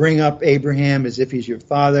 And you bring up Abraham as if he's your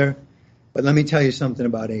father. But let me tell you something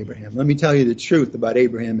about Abraham. Let me tell you the truth about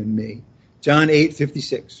Abraham and me. John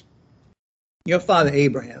 8:56. Your father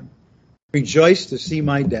Abraham rejoiced to see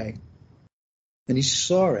my day. And he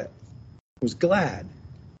saw it. Was glad.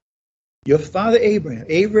 Your father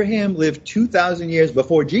Abraham lived 2,000 years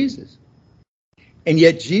before Jesus. And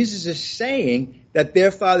yet Jesus is saying that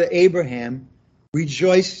their father Abraham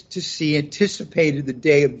rejoiced to see, anticipated the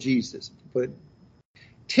day of Jesus, but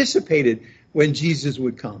anticipated when Jesus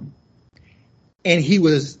would come. And he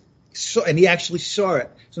actually saw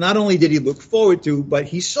it. So not only did he look forward to, but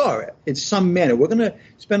he saw it in some manner. We're going to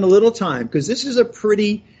spend a little time because this is a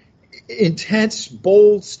pretty intense,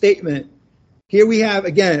 bold statement. Here we have,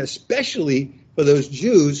 again, especially for those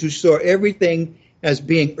Jews who saw everything as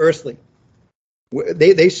being earthly.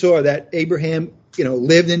 They saw that Abraham,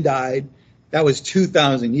 lived and died. That was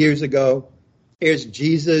 2,000 years ago. Here's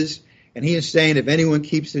Jesus, and he is saying if anyone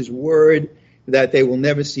keeps his word, that they will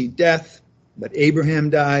never see death. But Abraham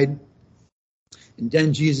died. And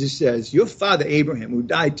then Jesus says, your father Abraham, who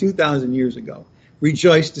died 2,000 years ago,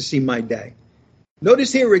 rejoiced to see my day.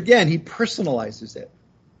 Notice here again, he personalizes it.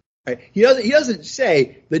 Right? He doesn't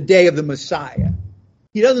say the day of the Messiah.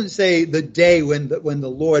 He doesn't say the day when the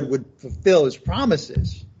Lord would fulfill his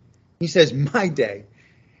promises. He says, my day.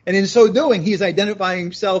 And in so doing, he's identifying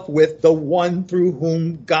himself with the one through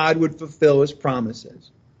whom God would fulfill his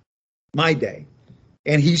promises. My day.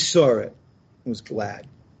 And he saw it and was glad.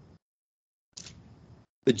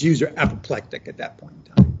 The Jews are apoplectic at that point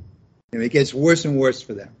in time. And it gets worse and worse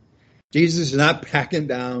for them. Jesus is not backing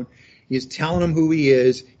down. He's telling them who he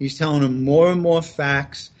is. He's telling them more and more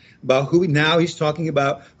facts about now he's talking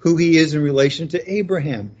about who he is in relation to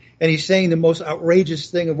Abraham. And he's saying the most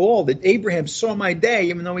outrageous thing of all, that Abraham saw my day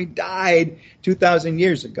even though he died 2,000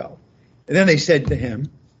 years ago. And then they said to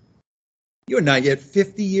him, you're not yet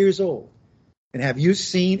 50 years old. And have you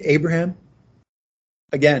seen Abraham?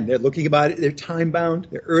 Again, they're looking about it. They're time-bound.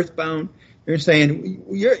 They're earth-bound. They're saying,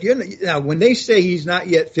 now, when they say he's not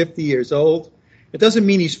yet 50 years old, it doesn't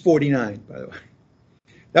mean he's 49, by the way.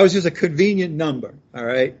 That was just a convenient number, all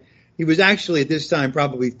right? He was actually, at this time,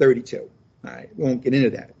 probably 32. All right, we won't get into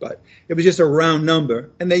that, but it was just a round number.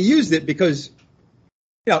 And they used it because,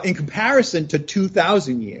 in comparison to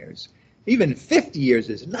 2,000 years, even 50 years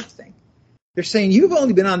is nothing. They're saying, you've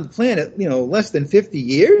only been on the planet, less than 50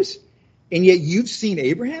 years, and yet you've seen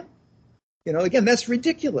Abraham? Again, that's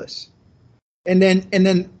ridiculous. And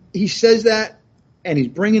then he says that, and he's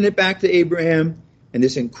bringing it back to Abraham, and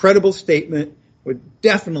this incredible statement would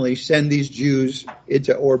definitely send these Jews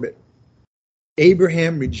into orbit.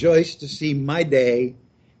 Abraham rejoiced to see my day,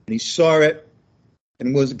 and he saw it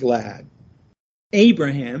and was glad.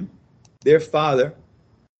 Abraham, their father,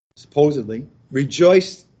 supposedly,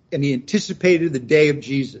 rejoiced, and he anticipated the day of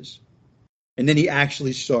Jesus. And then he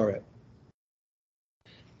actually saw it.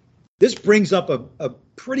 This brings up a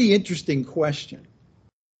pretty interesting question.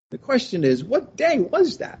 The question is, what day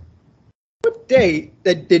was that? What day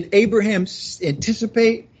that did Abraham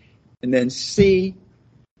anticipate and then see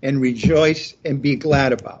and rejoice and be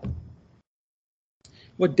glad about?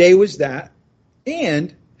 What day was that?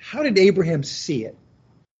 And how did Abraham see it?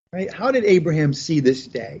 Right? How did Abraham see this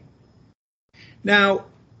day? Now,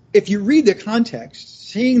 if you read the context,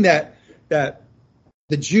 seeing that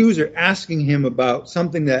the Jews are asking him about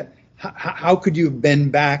something that, how could you have been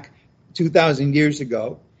back 2,000 years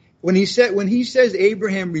ago? When he says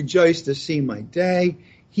Abraham rejoiced to see my day,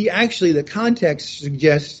 the context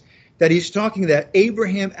suggests that he's talking that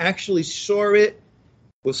Abraham actually saw it.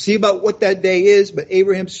 We'll see about what that day is, but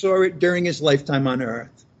Abraham saw it during his lifetime on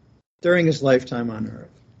earth. During his lifetime on earth.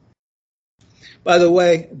 By the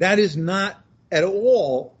way, that is not at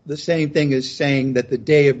all the same thing as saying that the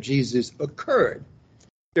day of Jesus occurred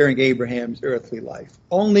during Abraham's earthly life.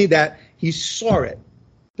 Only that he saw it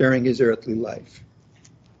during his earthly life.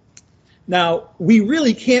 Now, we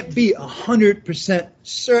really can't be 100%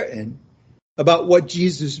 certain about what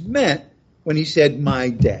Jesus meant when he said my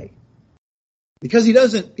day, because he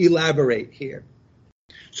doesn't elaborate here.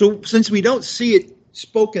 So since we don't see it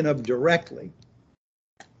spoken of directly,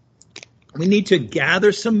 we need to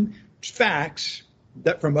gather some facts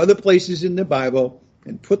that from other places in the Bible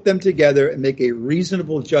and put them together and make a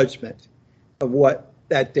reasonable judgment of what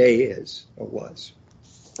that day is or was.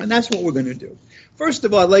 And that's what we're going to do. First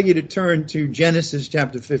of all, I'd like you to turn to Genesis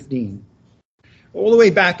chapter 15, all the way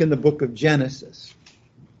back in the book of Genesis.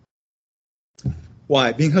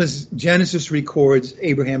 Why? Because Genesis records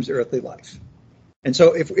Abraham's earthly life. And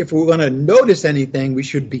so if we're going to notice anything, we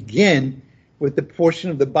should begin with the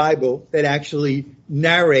portion of the Bible that actually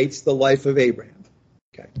narrates the life of Abraham.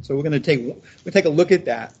 Okay, so we'll take a look at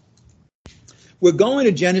that. We're going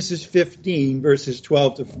to Genesis 15, verses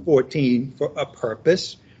 12 to 14 for a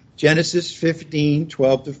purpose. Genesis 15,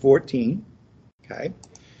 12 to 14. Okay.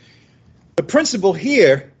 The principle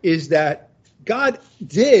here is that God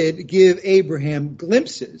did give Abraham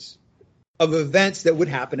glimpses of events that would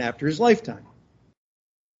happen after his lifetime.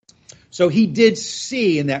 So he did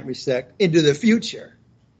see, in that respect, into the future,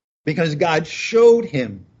 because God showed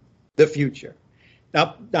him the future.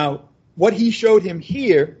 Now, what he showed him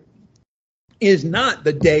here is not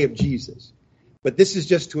the day of Jesus, but this is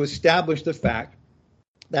just to establish the fact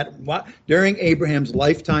that during Abraham's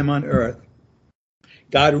lifetime on earth,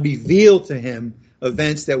 God revealed to him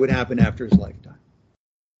events that would happen after his lifetime.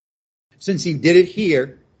 Since he did it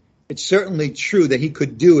here, it's certainly true that he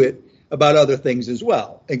could do it about other things as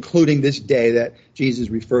well, including this day that Jesus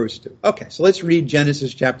refers to. Okay, so let's read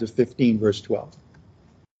Genesis chapter 15, verse 12.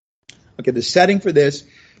 Okay, the setting for this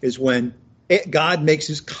is when God makes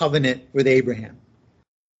his covenant with Abraham.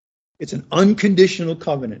 It's an unconditional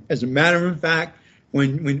covenant. As a matter of fact,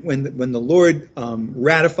 when the Lord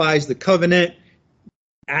ratifies the covenant,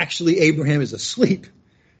 actually Abraham is asleep.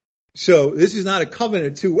 So this is not a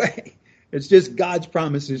covenant two-way. It's just God's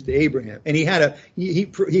promises to Abraham. And he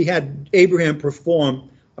had Abraham perform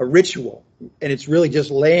a ritual, and it's really just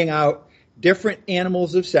laying out different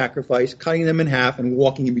animals of sacrifice, cutting them in half, and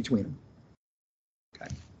walking in between them.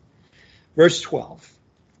 Okay. Verse 12.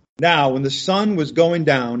 Now, when the sun was going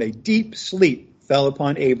down, a deep sleep fell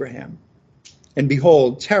upon Abraham. And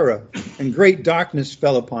behold, terror and great darkness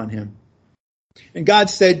fell upon him. And God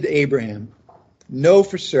said to Abraham, know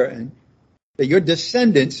for certain that your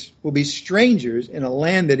descendants will be strangers in a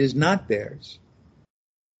land that is not theirs.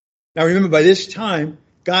 Now remember, by this time,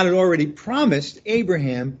 God had already promised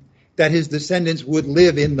Abraham that his descendants would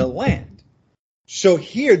live in the land. So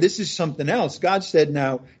here, this is something else. God said,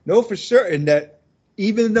 now, know for certain that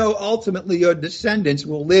even though ultimately your descendants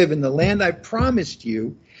will live in the land I promised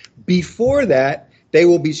you, before that, they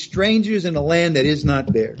will be strangers in a land that is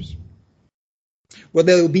not theirs, where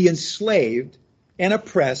they will be enslaved and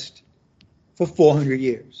oppressed for 400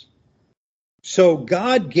 years. So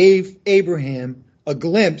God gave Abraham a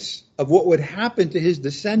glimpse of what would happen to his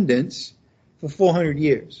descendants for 400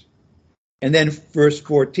 years. And then verse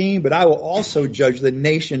 14, but I will also judge the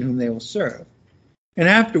nation whom they will serve. And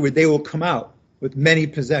afterward they will come out with many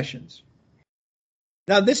possessions.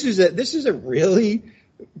 Now this is a really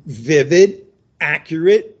vivid,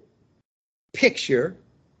 accurate picture,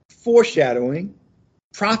 foreshadowing,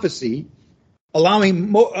 prophecy,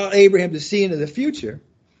 allowing Abraham to see into the future.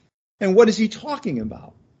 And what is he talking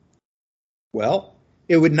about? Well,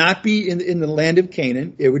 it would not be in the land of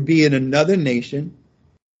Canaan. It would be in another nation.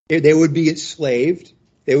 They would be enslaved.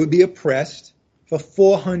 They would be oppressed for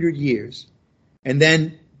 400 years. And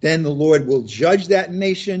then the Lord will judge that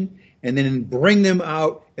nation and then bring them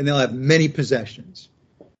out, and they'll have many possessions.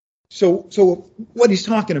 So what he's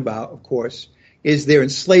talking about, of course, is their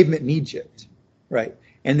enslavement in Egypt, right?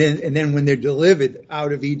 And then when they're delivered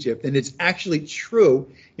out of Egypt, and it's actually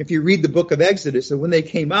true, if you read the book of Exodus, that when they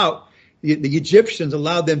came out, the Egyptians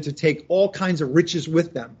allowed them to take all kinds of riches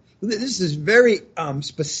with them. This is very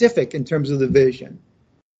specific in terms of the vision.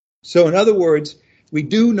 So in other words, we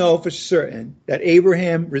do know for certain that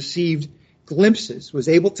Abraham received glimpses, was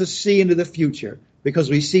able to see into the future,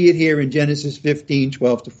 because we see it here in Genesis 15,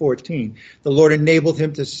 12 to 14. The Lord enabled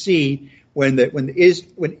him to see when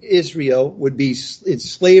Israel would be in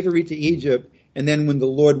slavery to Egypt, and then when the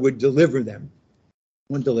Lord would deliver them.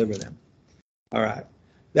 All right.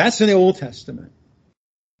 That's in the Old Testament.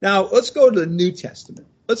 Now, let's go to the New Testament.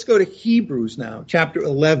 Let's go to Hebrews now, chapter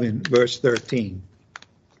 11, verse 13.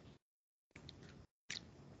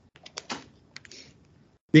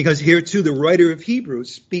 Because here, too, the writer of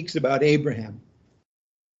Hebrews speaks about Abraham.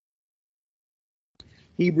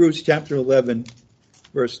 Hebrews chapter 11,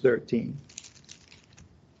 verse 13.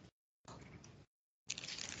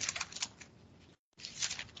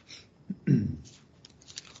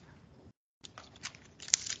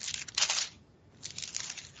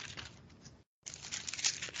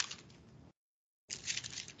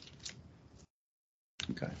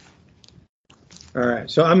 All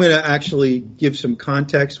right, so I'm going to actually give some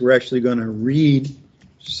context. We're actually going to read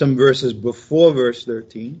some verses before verse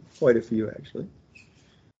 13, quite a few actually,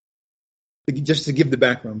 just to give the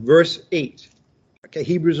background. Verse 8, okay,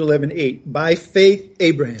 Hebrews 11:8. By faith,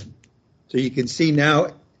 Abraham. So you can see now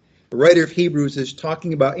the writer of Hebrews is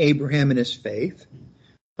talking about Abraham and his faith.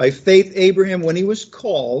 By faith, Abraham, when he was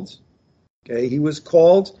called, okay, he was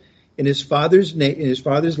called in his father's name, in his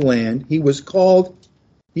father's land. He was called.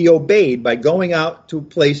 He obeyed by going out to a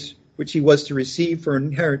place which he was to receive for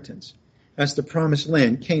inheritance. That's the promised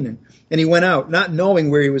land, Canaan. And he went out, not knowing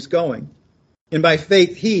where he was going. And by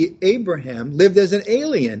faith, he, Abraham, lived as an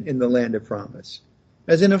alien in the land of promise,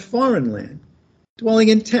 as in a foreign land, dwelling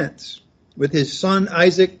in tents, with his son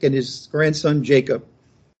Isaac and his grandson Jacob,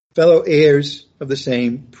 fellow heirs of the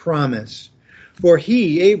same promise. For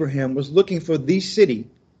he, Abraham, was looking for the city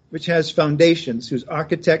which has foundations, whose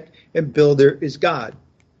architect and builder is God.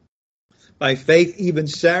 By faith, even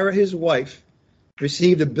Sarah, his wife,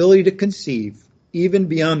 received ability to conceive, even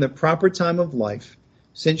beyond the proper time of life,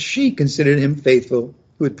 since she considered him faithful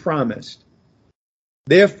who had promised.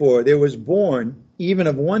 Therefore, there was born, even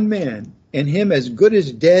of one man, and him as good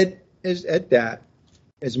as dead as at that,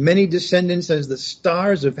 as many descendants as the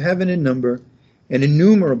stars of heaven in number, and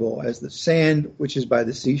innumerable as the sand which is by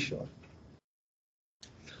the seashore.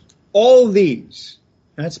 All these,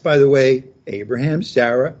 that's, by the way, Abraham,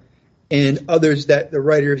 Sarah, and others that the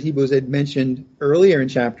writer of Hebrews had mentioned earlier in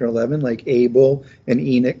chapter 11, like Abel and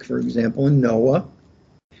Enoch, for example, and Noah.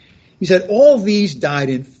 He said, all these died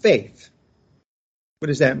in faith. What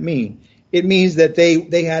does that mean? It means that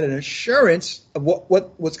they had an assurance of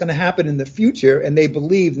what's going to happen in the future, and they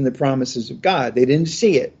believed in the promises of God. They didn't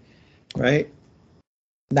see it, right?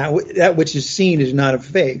 That which is seen is not of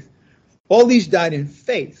faith. All these died in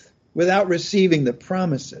faith without receiving the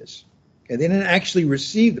promises. Okay? They didn't actually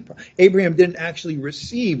receive Abraham didn't actually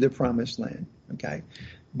receive the promised land. Okay,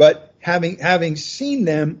 but having seen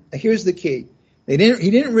them, here's the key: he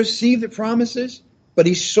didn't receive the promises, but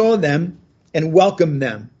he saw them and welcomed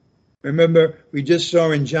them. Remember, we just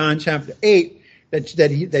saw in John chapter 8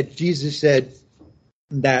 that Jesus said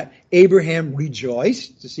that Abraham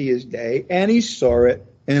rejoiced to see his day, and he saw it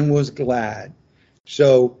and was glad.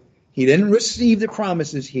 So he didn't receive the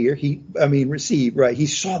promises here. Receive, right? He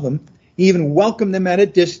saw them. He even welcomed them at a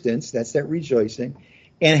distance. That's that rejoicing.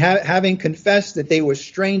 And having confessed that they were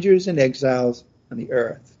strangers and exiles on the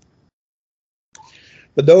earth.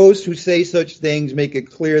 But those who say such things make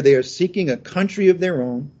it clear they are seeking a country of their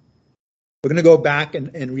own. We're going to go back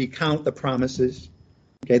and recount the promises.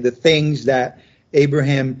 Okay, the things that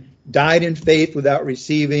Abraham died in faith without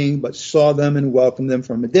receiving, but saw them and welcomed them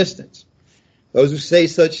from a distance. Those who say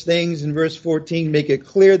such things in verse 14 make it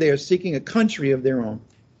clear they are seeking a country of their own.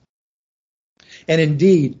 And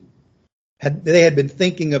indeed, they had been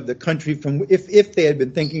thinking of the country if they had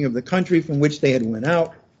been thinking of the country from which they had went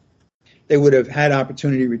out, they would have had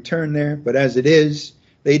opportunity to return there. But as it is,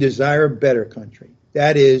 they desire a better country.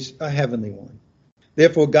 That is, a heavenly one.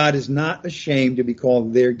 Therefore, God is not ashamed to be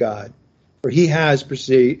called their God, for he has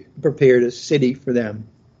prepared a city for them.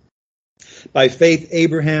 By faith,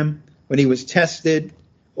 Abraham, when he was tested,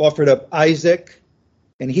 offered up Isaac,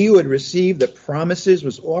 and he who had received the promises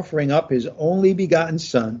was offering up his only begotten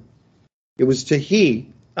son. It was to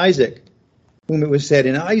he, Isaac, whom it was said,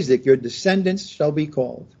 in Isaac your descendants shall be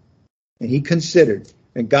called. And he considered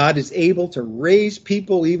that God is able to raise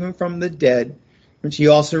people even from the dead, which he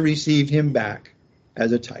also received him back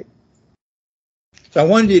as a type. So I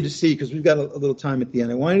wanted you to see, because we've got a little time at the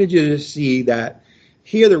end, I wanted you to see that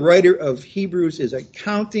here the writer of Hebrews is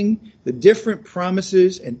accounting the different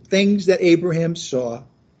promises and things that Abraham saw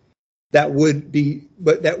that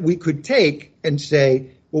we could take and say,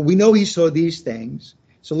 well, we know he saw these things,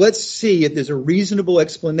 so let's see if there's a reasonable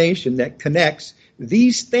explanation that connects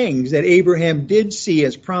these things that Abraham did see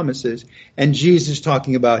as promises and Jesus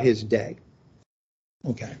talking about his day.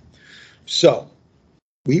 Okay, so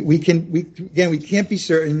we can't be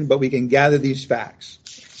certain, but we can gather these facts.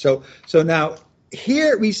 So now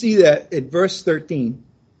here we see that in verse 13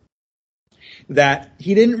 that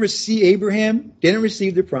Abraham didn't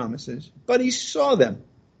receive the promises, but he saw them.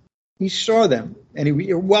 He saw them and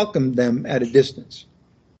he welcomed them at a distance.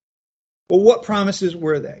 Well, what promises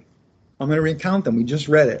were they? I'm going to recount them. We just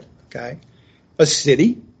read it. Okay, a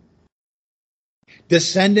city,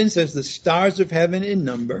 descendants as the stars of heaven in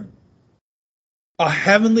number, a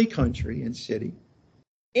heavenly country and city,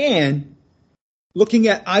 and looking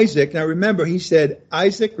at Isaac. Now remember, he said,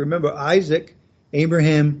 Isaac,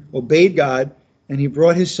 Abraham obeyed God, and he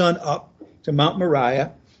brought his son up to Mount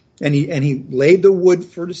Moriah, and he laid the wood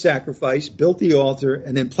for the sacrifice, built the altar,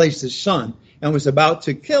 and then placed his son and was about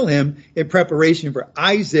to kill him in preparation for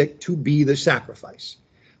Isaac to be the sacrifice.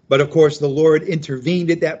 But of course, the Lord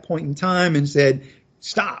intervened at that point in time and said,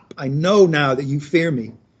 stop, I know now that you fear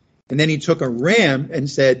me. And then he took a ram and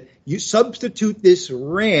said, you substitute this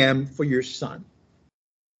ram for your son.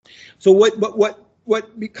 So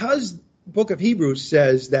because the book of Hebrews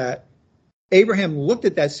says that Abraham looked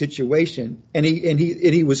at that situation and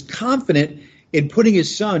he was confident in putting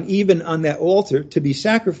his son even on that altar to be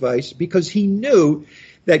sacrificed, because he knew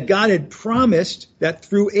that God had promised that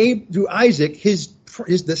through Isaac, his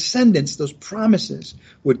descendants, those promises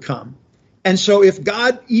would come. And so if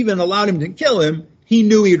God even allowed him to kill him, he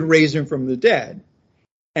knew he'd raise him from the dead.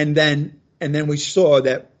 And then we saw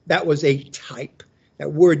that was a type,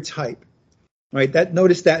 that word type, right?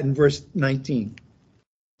 Notice that in verse 19.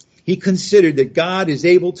 He considered that God is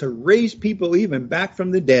able to raise people even back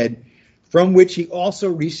from the dead, from which he also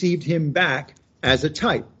received him back as a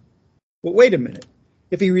type. Well, wait a minute.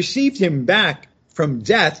 If he received him back from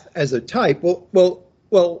death as a type,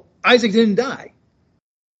 well, Isaac didn't die.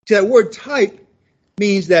 See, that word type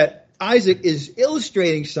means that Isaac is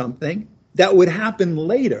illustrating something that would happen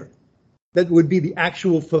later, that would be the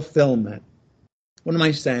actual fulfillment. What am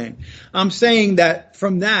I saying? I'm saying that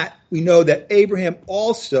from that, we know that Abraham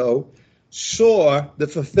also saw the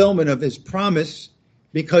fulfillment of his promise,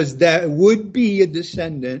 because there would be a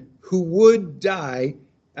descendant who would die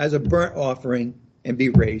as a burnt offering and be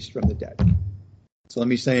raised from the dead. So let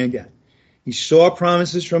me say again. He saw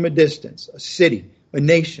promises from a distance, a city, a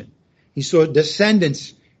nation. He saw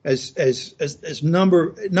descendants as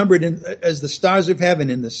numbered as the stars of heaven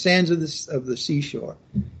and the sands of the seashore.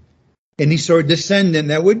 And he saw a descendant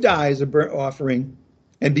that would die as a burnt offering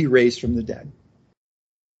and be raised from the dead.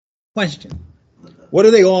 Question. What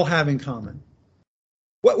do they all have in common?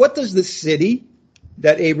 What does the city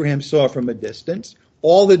that Abraham saw from a distance,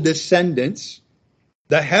 all the descendants,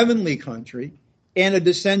 the heavenly country, and a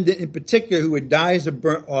descendant in particular who would die as a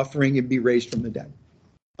burnt offering and be raised from the dead?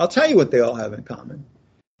 I'll tell you what they all have in common.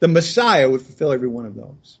 The Messiah would fulfill every one of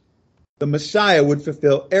those. The Messiah would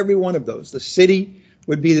fulfill every one of those. The city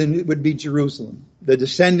would be Jerusalem. The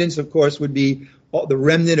descendants, of course, would be the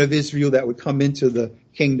remnant of Israel that would come into the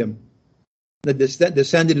kingdom. The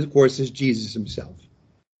descendant, of course, is Jesus himself.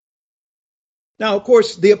 Now, of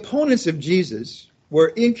course, the opponents of Jesus were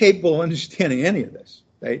incapable of understanding any of this.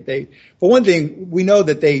 They, for one thing, we know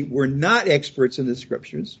that they were not experts in the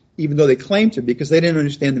scriptures, even though they claimed to, because they didn't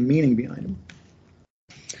understand the meaning behind them.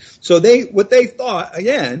 So what they thought,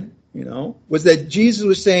 again, was that Jesus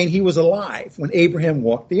was saying he was alive when Abraham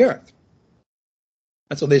walked the earth.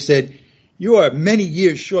 And so they said, you are many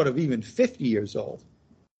years short of even 50 years old.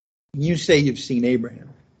 And you say you've seen Abraham.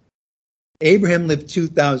 Abraham lived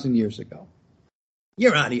 2,000 years ago.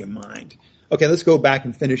 You're out of your mind. Okay, let's go back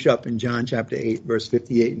and finish up in John chapter 8, verse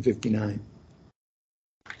 58 and 59.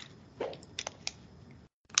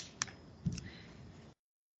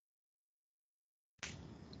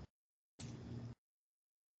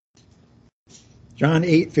 John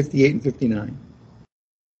 8, 58 and 59.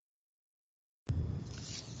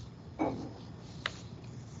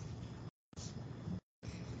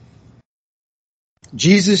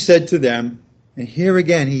 Jesus said to them, and here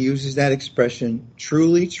again he uses that expression,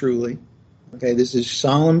 truly, truly. Okay, this is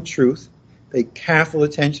solemn truth. Pay careful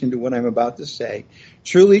attention to what I'm about to say.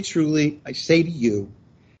 Truly, truly, I say to you,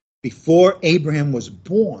 before Abraham was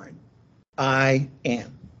born, I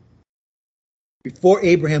am. Before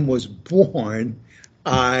Abraham was born,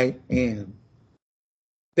 I am.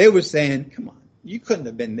 They were saying, come on, you couldn't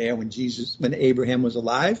have been there when Abraham was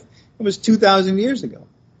alive. It was 2,000 years ago,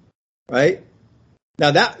 right?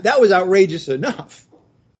 Now that was outrageous enough,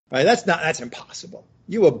 right? That's impossible.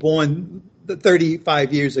 You were born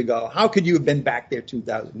 35 years ago. How could you have been back there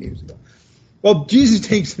 2,000 years ago? Well, Jesus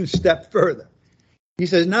takes it a step further. He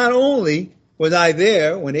says, not only was I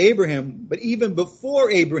there when Abraham, but even before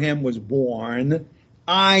Abraham was born,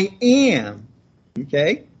 I am.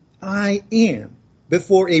 Okay? I am.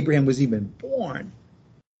 Before Abraham was even born.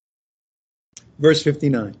 Verse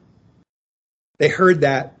 59. They heard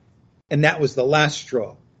that, and that was the last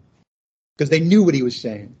straw, because they knew what he was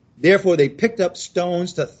saying. Therefore, they picked up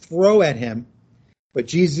stones to throw at him, but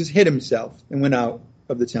Jesus hid himself and went out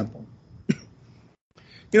of the temple.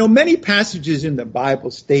 Many passages in the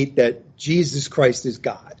Bible state that Jesus Christ is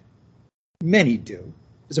God. Many do.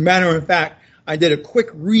 As a matter of fact, I did a quick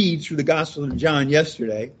read through the Gospel of John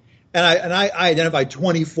yesterday, and I identified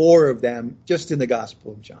 24 of them just in the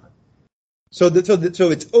Gospel of John. So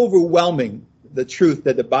it's overwhelming, the truth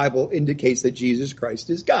that the Bible indicates that Jesus Christ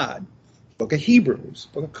is God. Book of Hebrews,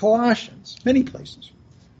 book of Colossians, many places.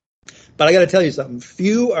 But I got to tell you something.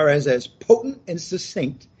 Few are as potent and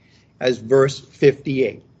succinct as verse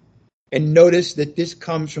 58. And notice that this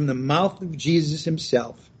comes from the mouth of Jesus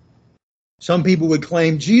himself. Some people would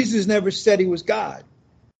claim Jesus never said he was God.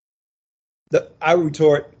 I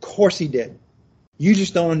retort, of course he did. You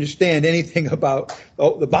just don't understand anything about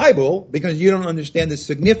the Bible because you don't understand the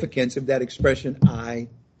significance of that expression, I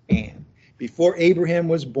am. Before Abraham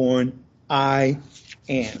was born, I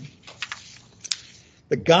am.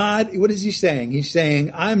 The God, what is he saying? He's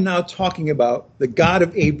saying, I'm now talking about the God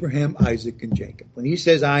of Abraham, Isaac, and Jacob. When he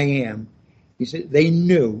says I am, he said they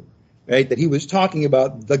knew, right, that he was talking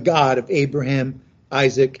about the God of Abraham,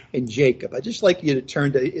 Isaac, and Jacob. I'd just like you to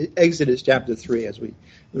turn to Exodus chapter 3 as we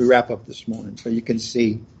wrap up this morning so you can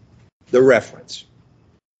see the reference.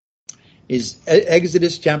 Is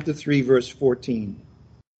Exodus chapter 3, verse 14.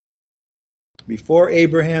 Before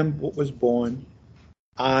Abraham was born,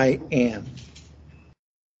 I am.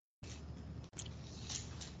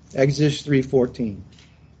 Exodus 3:14.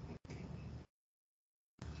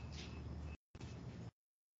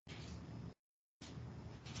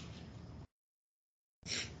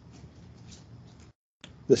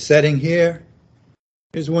 The setting here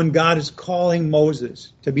is when God is calling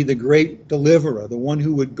Moses to be the great deliverer, the one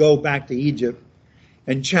who would go back to Egypt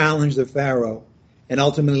and challenge the Pharaoh and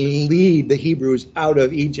ultimately lead the Hebrews out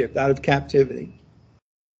of Egypt, out of captivity.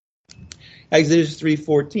 Exodus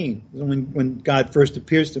 3:14, when God first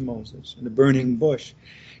appears to Moses in the burning bush.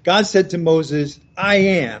 God said to Moses, I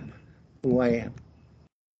am who I am.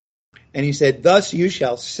 And he said, thus you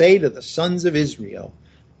shall say to the sons of Israel,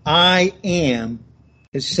 I am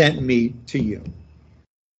has sent me to you.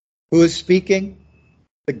 Who is speaking?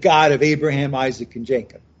 The God of Abraham, Isaac, and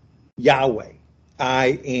Jacob. Yahweh,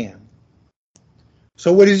 I am.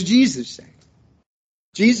 So what is Jesus saying?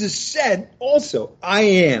 Jesus said also, I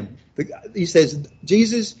am. He says,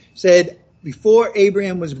 Jesus said, before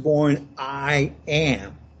Abraham was born, I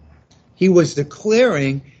am. He was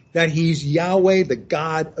declaring that he's Yahweh, the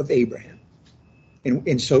God of Abraham. And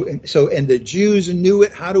the Jews knew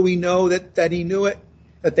it. How do we know that he knew it?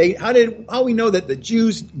 How we know that the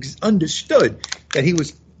Jews understood that he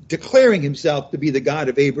was declaring himself to be the God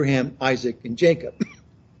of Abraham, Isaac, and Jacob?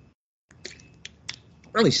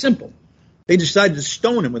 Really simple. They decided to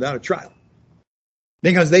stone him without a trial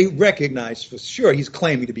because they recognized for sure he's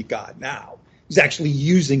claiming to be God now. He's actually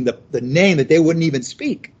using the name that they wouldn't even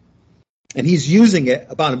speak. And he's using it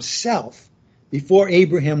about himself. Before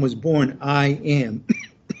Abraham was born, I am.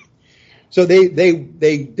 So they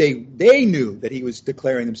knew that he was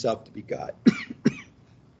declaring himself to be God.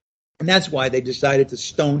 And that's why they decided to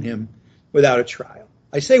stone him without a trial.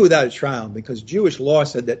 I say without a trial because Jewish law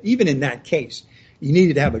said that even in that case, you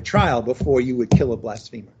needed to have a trial before you would kill a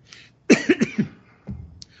blasphemer.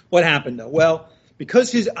 What happened, though? Well,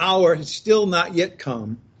 because his hour has still not yet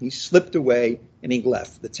come, he slipped away and he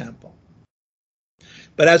left the temple.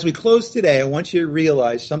 But as we close today, I want you to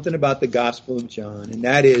realize something about the Gospel of John, and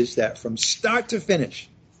that is that from start to finish,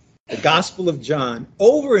 the Gospel of John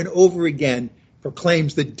over and over again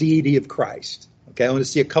proclaims the deity of Christ. Okay, I want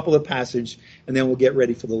to see a couple of passages, and then we'll get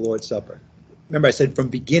ready for the Lord's Supper. Remember, I said from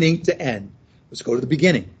beginning to end. Let's go to the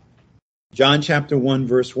beginning. John chapter 1,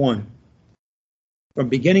 verse 1. From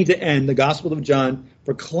beginning to end, the Gospel of John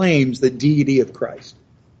proclaims the deity of Christ.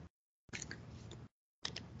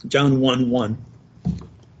 John 1:1.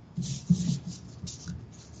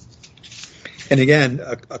 And again,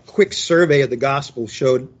 a quick survey of the Gospel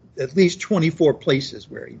showed at least 24 places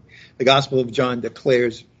where the Gospel of John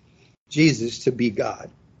declares Jesus to be God.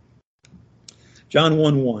 John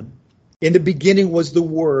 1:1. In the beginning was the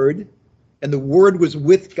Word, and the Word was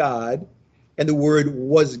with God, and the Word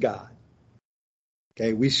was God.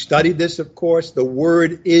 Okay, we studied this, of course. The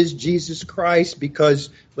Word is Jesus Christ because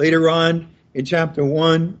later on in chapter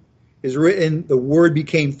 1 is written, the Word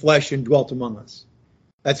became flesh and dwelt among us.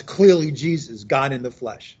 That's clearly Jesus, God in the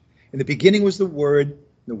flesh. In the beginning was the Word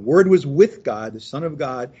was with God, the Son of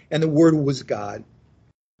God, and the Word was God.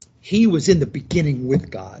 He was in the beginning with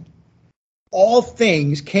God. All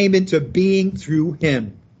things came into being through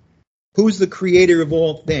him. Who's the creator of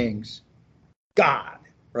all things? God,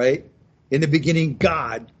 right? In the beginning,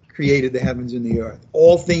 God created the heavens and the earth.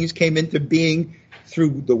 All things came into being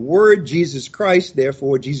through the Word, Jesus Christ.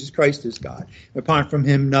 Therefore, Jesus Christ is God. Apart from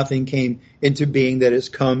him, nothing came into being that has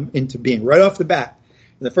come into being. Right off the bat,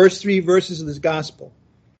 in the first 3 verses of this gospel,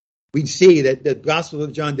 we see that the Gospel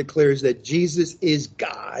of John declares that Jesus is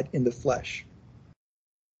God in the flesh.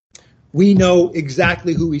 We know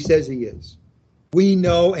exactly who he says he is. We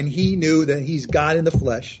know, and he knew that he's God in the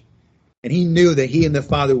flesh. And he knew that he and the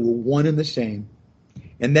Father were one and the same.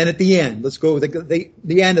 And then at the end, let's go with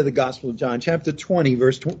the end of the Gospel of John, chapter 20,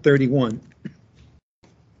 verse 31.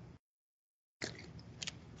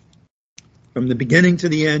 From the beginning to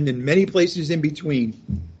the end, and many places in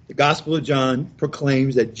between, the Gospel of John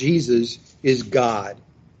proclaims that Jesus is God.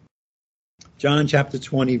 John chapter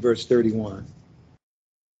 20, verse 31.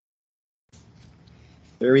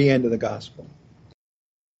 Very end of the Gospel.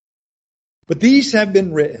 But these have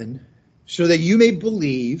been written so that you may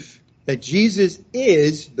believe that Jesus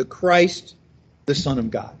is the Christ, the Son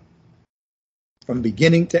of God, from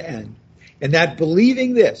beginning to end. And that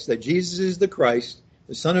believing this, that Jesus is the Christ,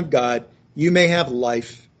 the Son of God, you may have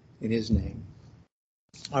life in his name.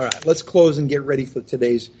 All right, let's close and get ready for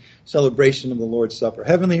today's celebration of the Lord's Supper.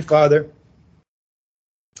 Heavenly Father,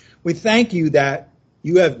 we thank you that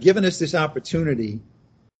you have given us this opportunity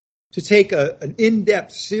to take an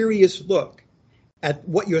in-depth, serious look at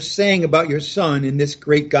what you're saying about your Son in this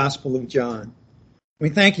great Gospel of John. We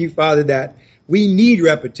thank you, Father, that we need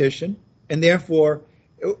repetition, and therefore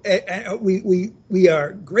we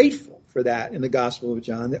are grateful for that in the Gospel of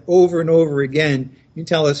John, that over and over again you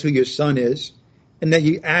tell us who your Son is, and that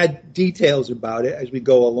you add details about it as we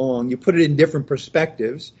go along. You put it in different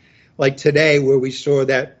perspectives, like today where we saw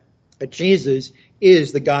that Jesus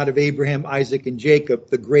is the God of Abraham, Isaac, and Jacob,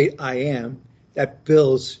 the great I am. That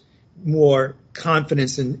builds more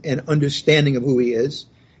confidence and understanding of who he is.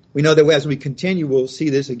 We know that as we continue, we'll see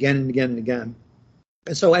this again and again and again.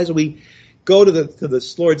 And so as we go to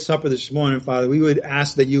the Lord's Supper this morning, Father, we would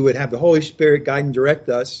ask that you would have the Holy Spirit guide and direct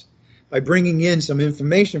us by bringing in some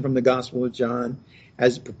information from the Gospel of John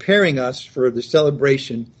as preparing us for the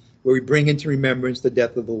celebration where we bring into remembrance the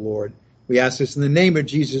death of the Lord. We ask this in the name of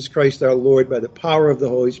Jesus Christ our Lord by the power of the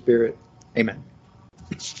Holy Spirit. Amen.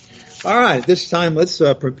 All right, at this time, let's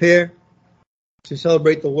prepare to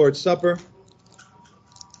celebrate the Lord's Supper.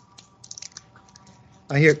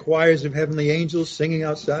 I hear choirs of heavenly angels singing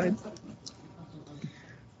outside,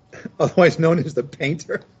 otherwise known as the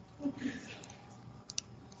painter.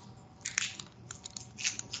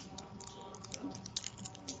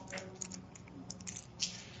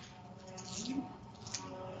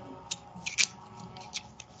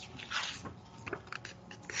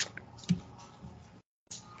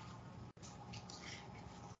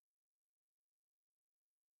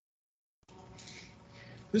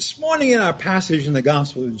 This morning in our passage in the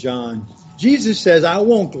Gospel of John, Jesus says, I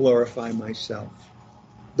won't glorify myself.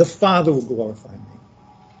 The Father will glorify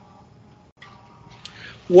me.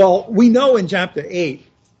 Well, we know in chapter 8,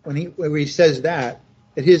 when he says that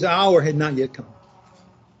his hour had not yet come.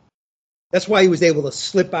 That's why he was able to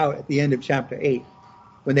slip out at the end of chapter 8,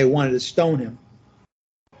 when they wanted to stone him.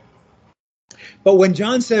 But when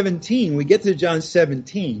John 17, we get to John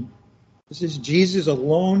 17, this is Jesus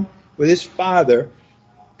alone with his Father.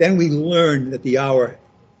 Then we learn that the hour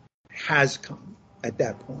has come at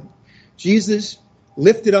that point. Jesus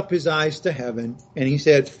lifted up his eyes to heaven and he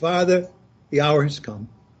said, Father, the hour has come.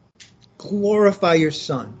 Glorify your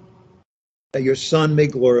Son, that your Son may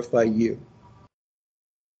glorify you.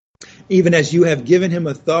 Even as you have given him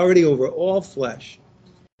authority over all flesh,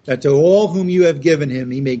 that to all whom you have given him,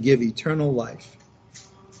 he may give eternal life.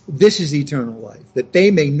 This is eternal life, that they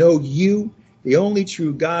may know you, the only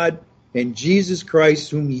true God, and Jesus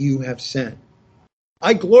Christ whom you have sent.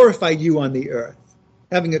 I glorified you on the earth,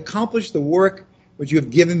 having accomplished the work which you have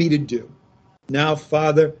given me to do. Now,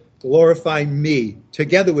 Father, glorify me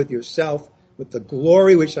together with yourself with the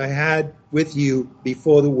glory which I had with you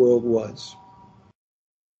before the world was.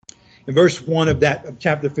 In verse 1 of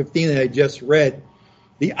chapter 15 that I just read,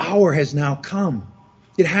 the hour has now come.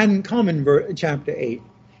 It hadn't come in chapter 8.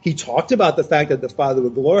 He talked about the fact that the Father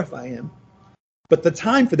would glorify him. But the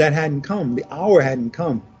time for that hadn't come. The hour hadn't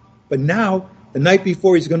come. But now, the night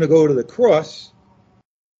before he's going to go to the cross,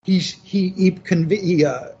 he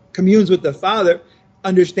communes with the Father,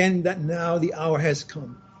 understanding that now the hour has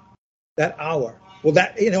come. That hour. Well,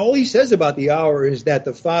 all he says about the hour is that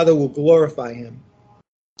the Father will glorify him.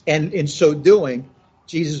 And in so doing,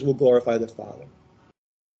 Jesus will glorify the Father.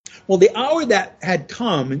 Well, the hour that had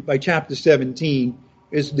come by chapter 17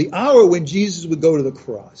 is the hour when Jesus would go to the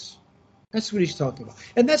cross. That's what he's talking about.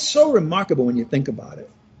 And that's so remarkable when you think about it.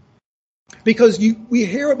 Because we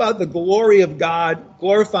hear about the glory of God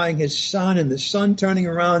glorifying his Son and the Son turning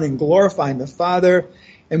around and glorifying the Father.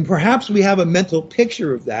 And perhaps we have a mental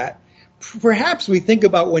picture of that. Perhaps we think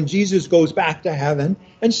about when Jesus goes back to heaven.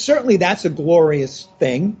 And certainly that's a glorious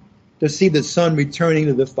thing to see the Son returning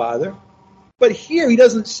to the Father. But here he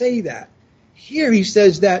doesn't say that. Here he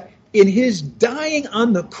says that in his dying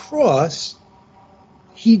on the cross,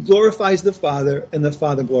 he glorifies the Father, and the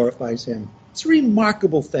Father glorifies him. It's a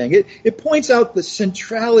remarkable thing. It points out the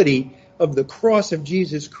centrality of the cross of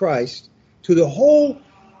Jesus Christ to the whole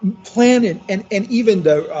plan and even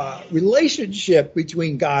the relationship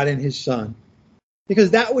between God and his Son.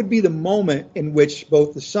 Because that would be the moment in which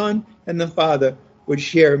both the Son and the Father would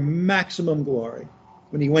share maximum glory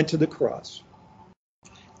when he went to the cross.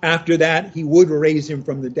 After that, he would raise him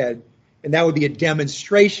from the dead, and that would be a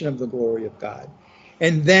demonstration of the glory of God.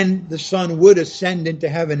 And then the Son would ascend into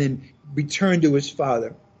heaven and return to his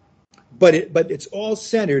Father. But it's all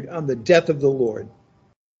centered on the death of the Lord.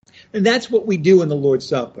 And that's what we do in the Lord's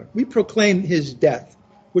Supper. We proclaim his death,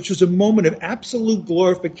 which was a moment of absolute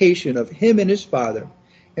glorification of him and his Father.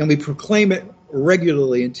 And we proclaim it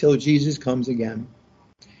regularly until Jesus comes again.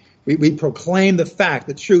 We proclaim the fact,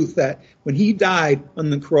 the truth, that when he died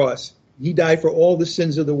on the cross, he died for all the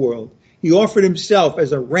sins of the world. He offered himself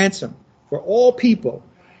as a ransom for all people.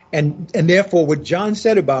 And therefore, what John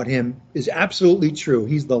said about him is absolutely true.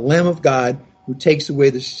 He's the Lamb of God who takes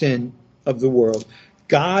away the sin of the world.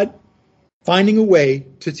 God finding a way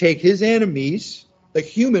to take his enemies, the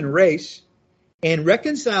human race, and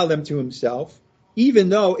reconcile them to himself, even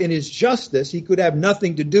though in his justice he could have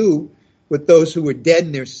nothing to do with those who were dead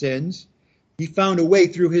in their sins. He found a way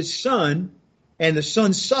through his Son and the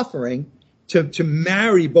Son's suffering to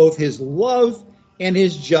marry both his love and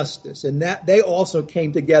his justice. And that they also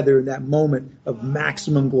came together in that moment of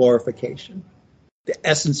maximum glorification. The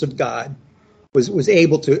essence of God was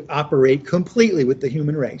able to operate completely with the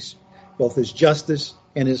human race, both his justice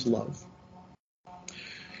and his love.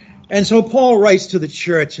 And so Paul writes to the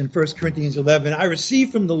church in 1 Corinthians 11, I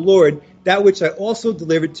received from the Lord that which I also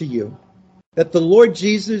delivered to you, that the Lord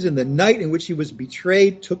Jesus, in the night in which he was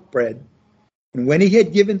betrayed, took bread. And when he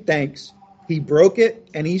had given thanks, he broke it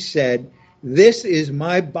and he said, this is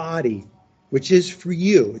my body, which is for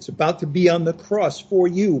you. It's about to be on the cross for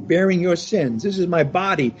you, bearing your sins. This is my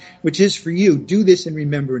body, which is for you. Do this in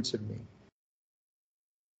remembrance of me.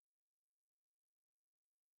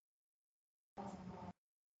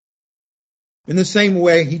 In the same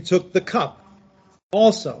way, he took the cup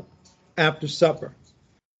also after supper,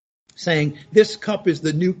 saying, this cup is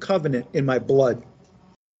the new covenant in my blood.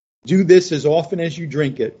 Do this as often as you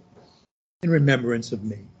drink it in remembrance of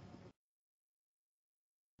me.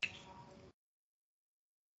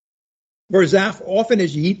 For as often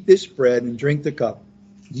as you eat this bread and drink the cup,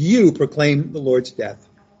 you proclaim the Lord's death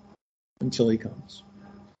until he comes.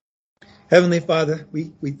 Heavenly Father,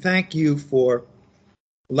 we thank you for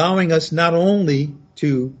allowing us not only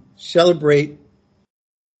to celebrate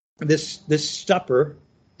this supper,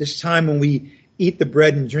 this time when we eat the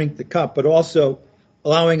bread and drink the cup, but also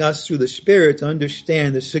allowing us through the Spirit to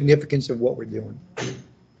understand the significance of what we're doing.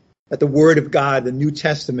 That the Word of God, the New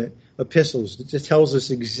Testament epistles, it just tells us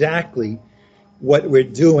exactly what we're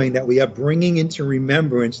doing, that we are bringing into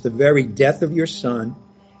remembrance the very death of your Son,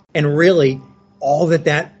 and really all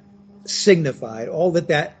that signified, all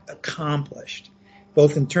that accomplished,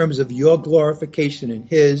 both in terms of your glorification and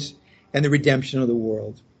his, and the redemption of the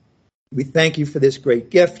world. We thank you for this great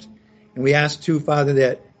gift, and we ask too, Father,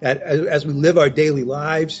 that as we live our daily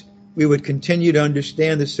lives, we would continue to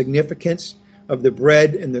understand the significance of the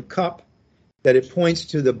bread and the cup, that it points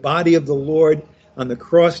to the body of the Lord on the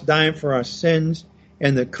cross dying for our sins,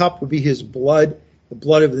 and the cup would be his blood, the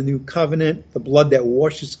blood of the new covenant, the blood that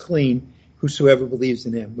washes clean whosoever believes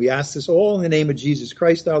in him. We ask this all in the name of Jesus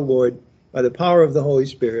Christ our Lord, by the power of the Holy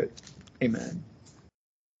Spirit. Amen.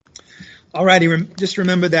 All righty, just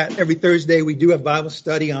remember that every Thursday we do have Bible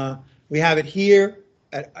study. We have it here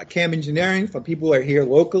at Cam Engineering for people who are here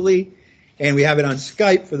locally, and we have it on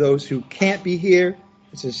Skype for those who can't be here.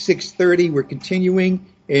 It's at 6:30. We're continuing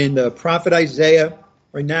in the prophet Isaiah.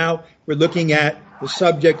 Right now, we're looking at the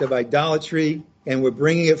subject of idolatry, and we're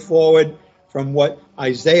bringing it forward from what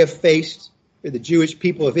Isaiah faced with the Jewish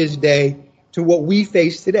people of his day to what we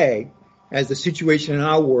face today as the situation in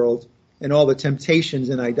our world and all the temptations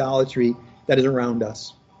and idolatry that is around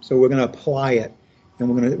us. So we're going to apply it, and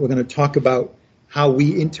we're going to talk about how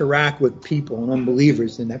we interact with people and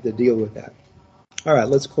unbelievers and have to deal with that. All right,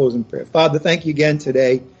 let's close in prayer. Father, thank you again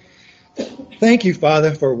today. Thank you,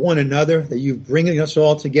 Father, for one another, that you're bringing us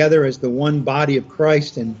all together as the one body of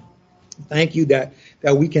Christ. And thank you that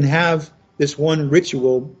we can have this one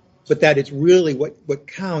ritual, but that it's really what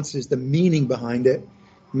counts is the meaning behind it.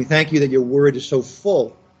 And we thank you that your word is so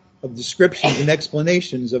full of descriptions and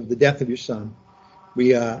explanations of the death of your Son.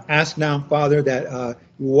 We ask now, Father, that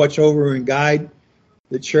you watch over and guide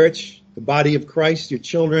the church, the body of Christ, your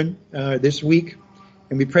children this week.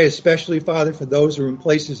 And we pray especially, Father, for those who are in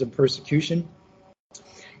places of persecution.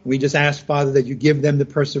 We just ask, Father, that you give them the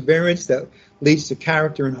perseverance that leads to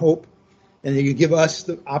character and hope. and that you give us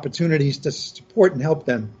the opportunities to support and help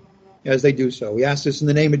them as they do so. We ask this in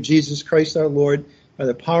the name of Jesus Christ our Lord, by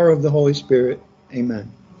the power of the Holy Spirit.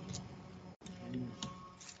 Amen.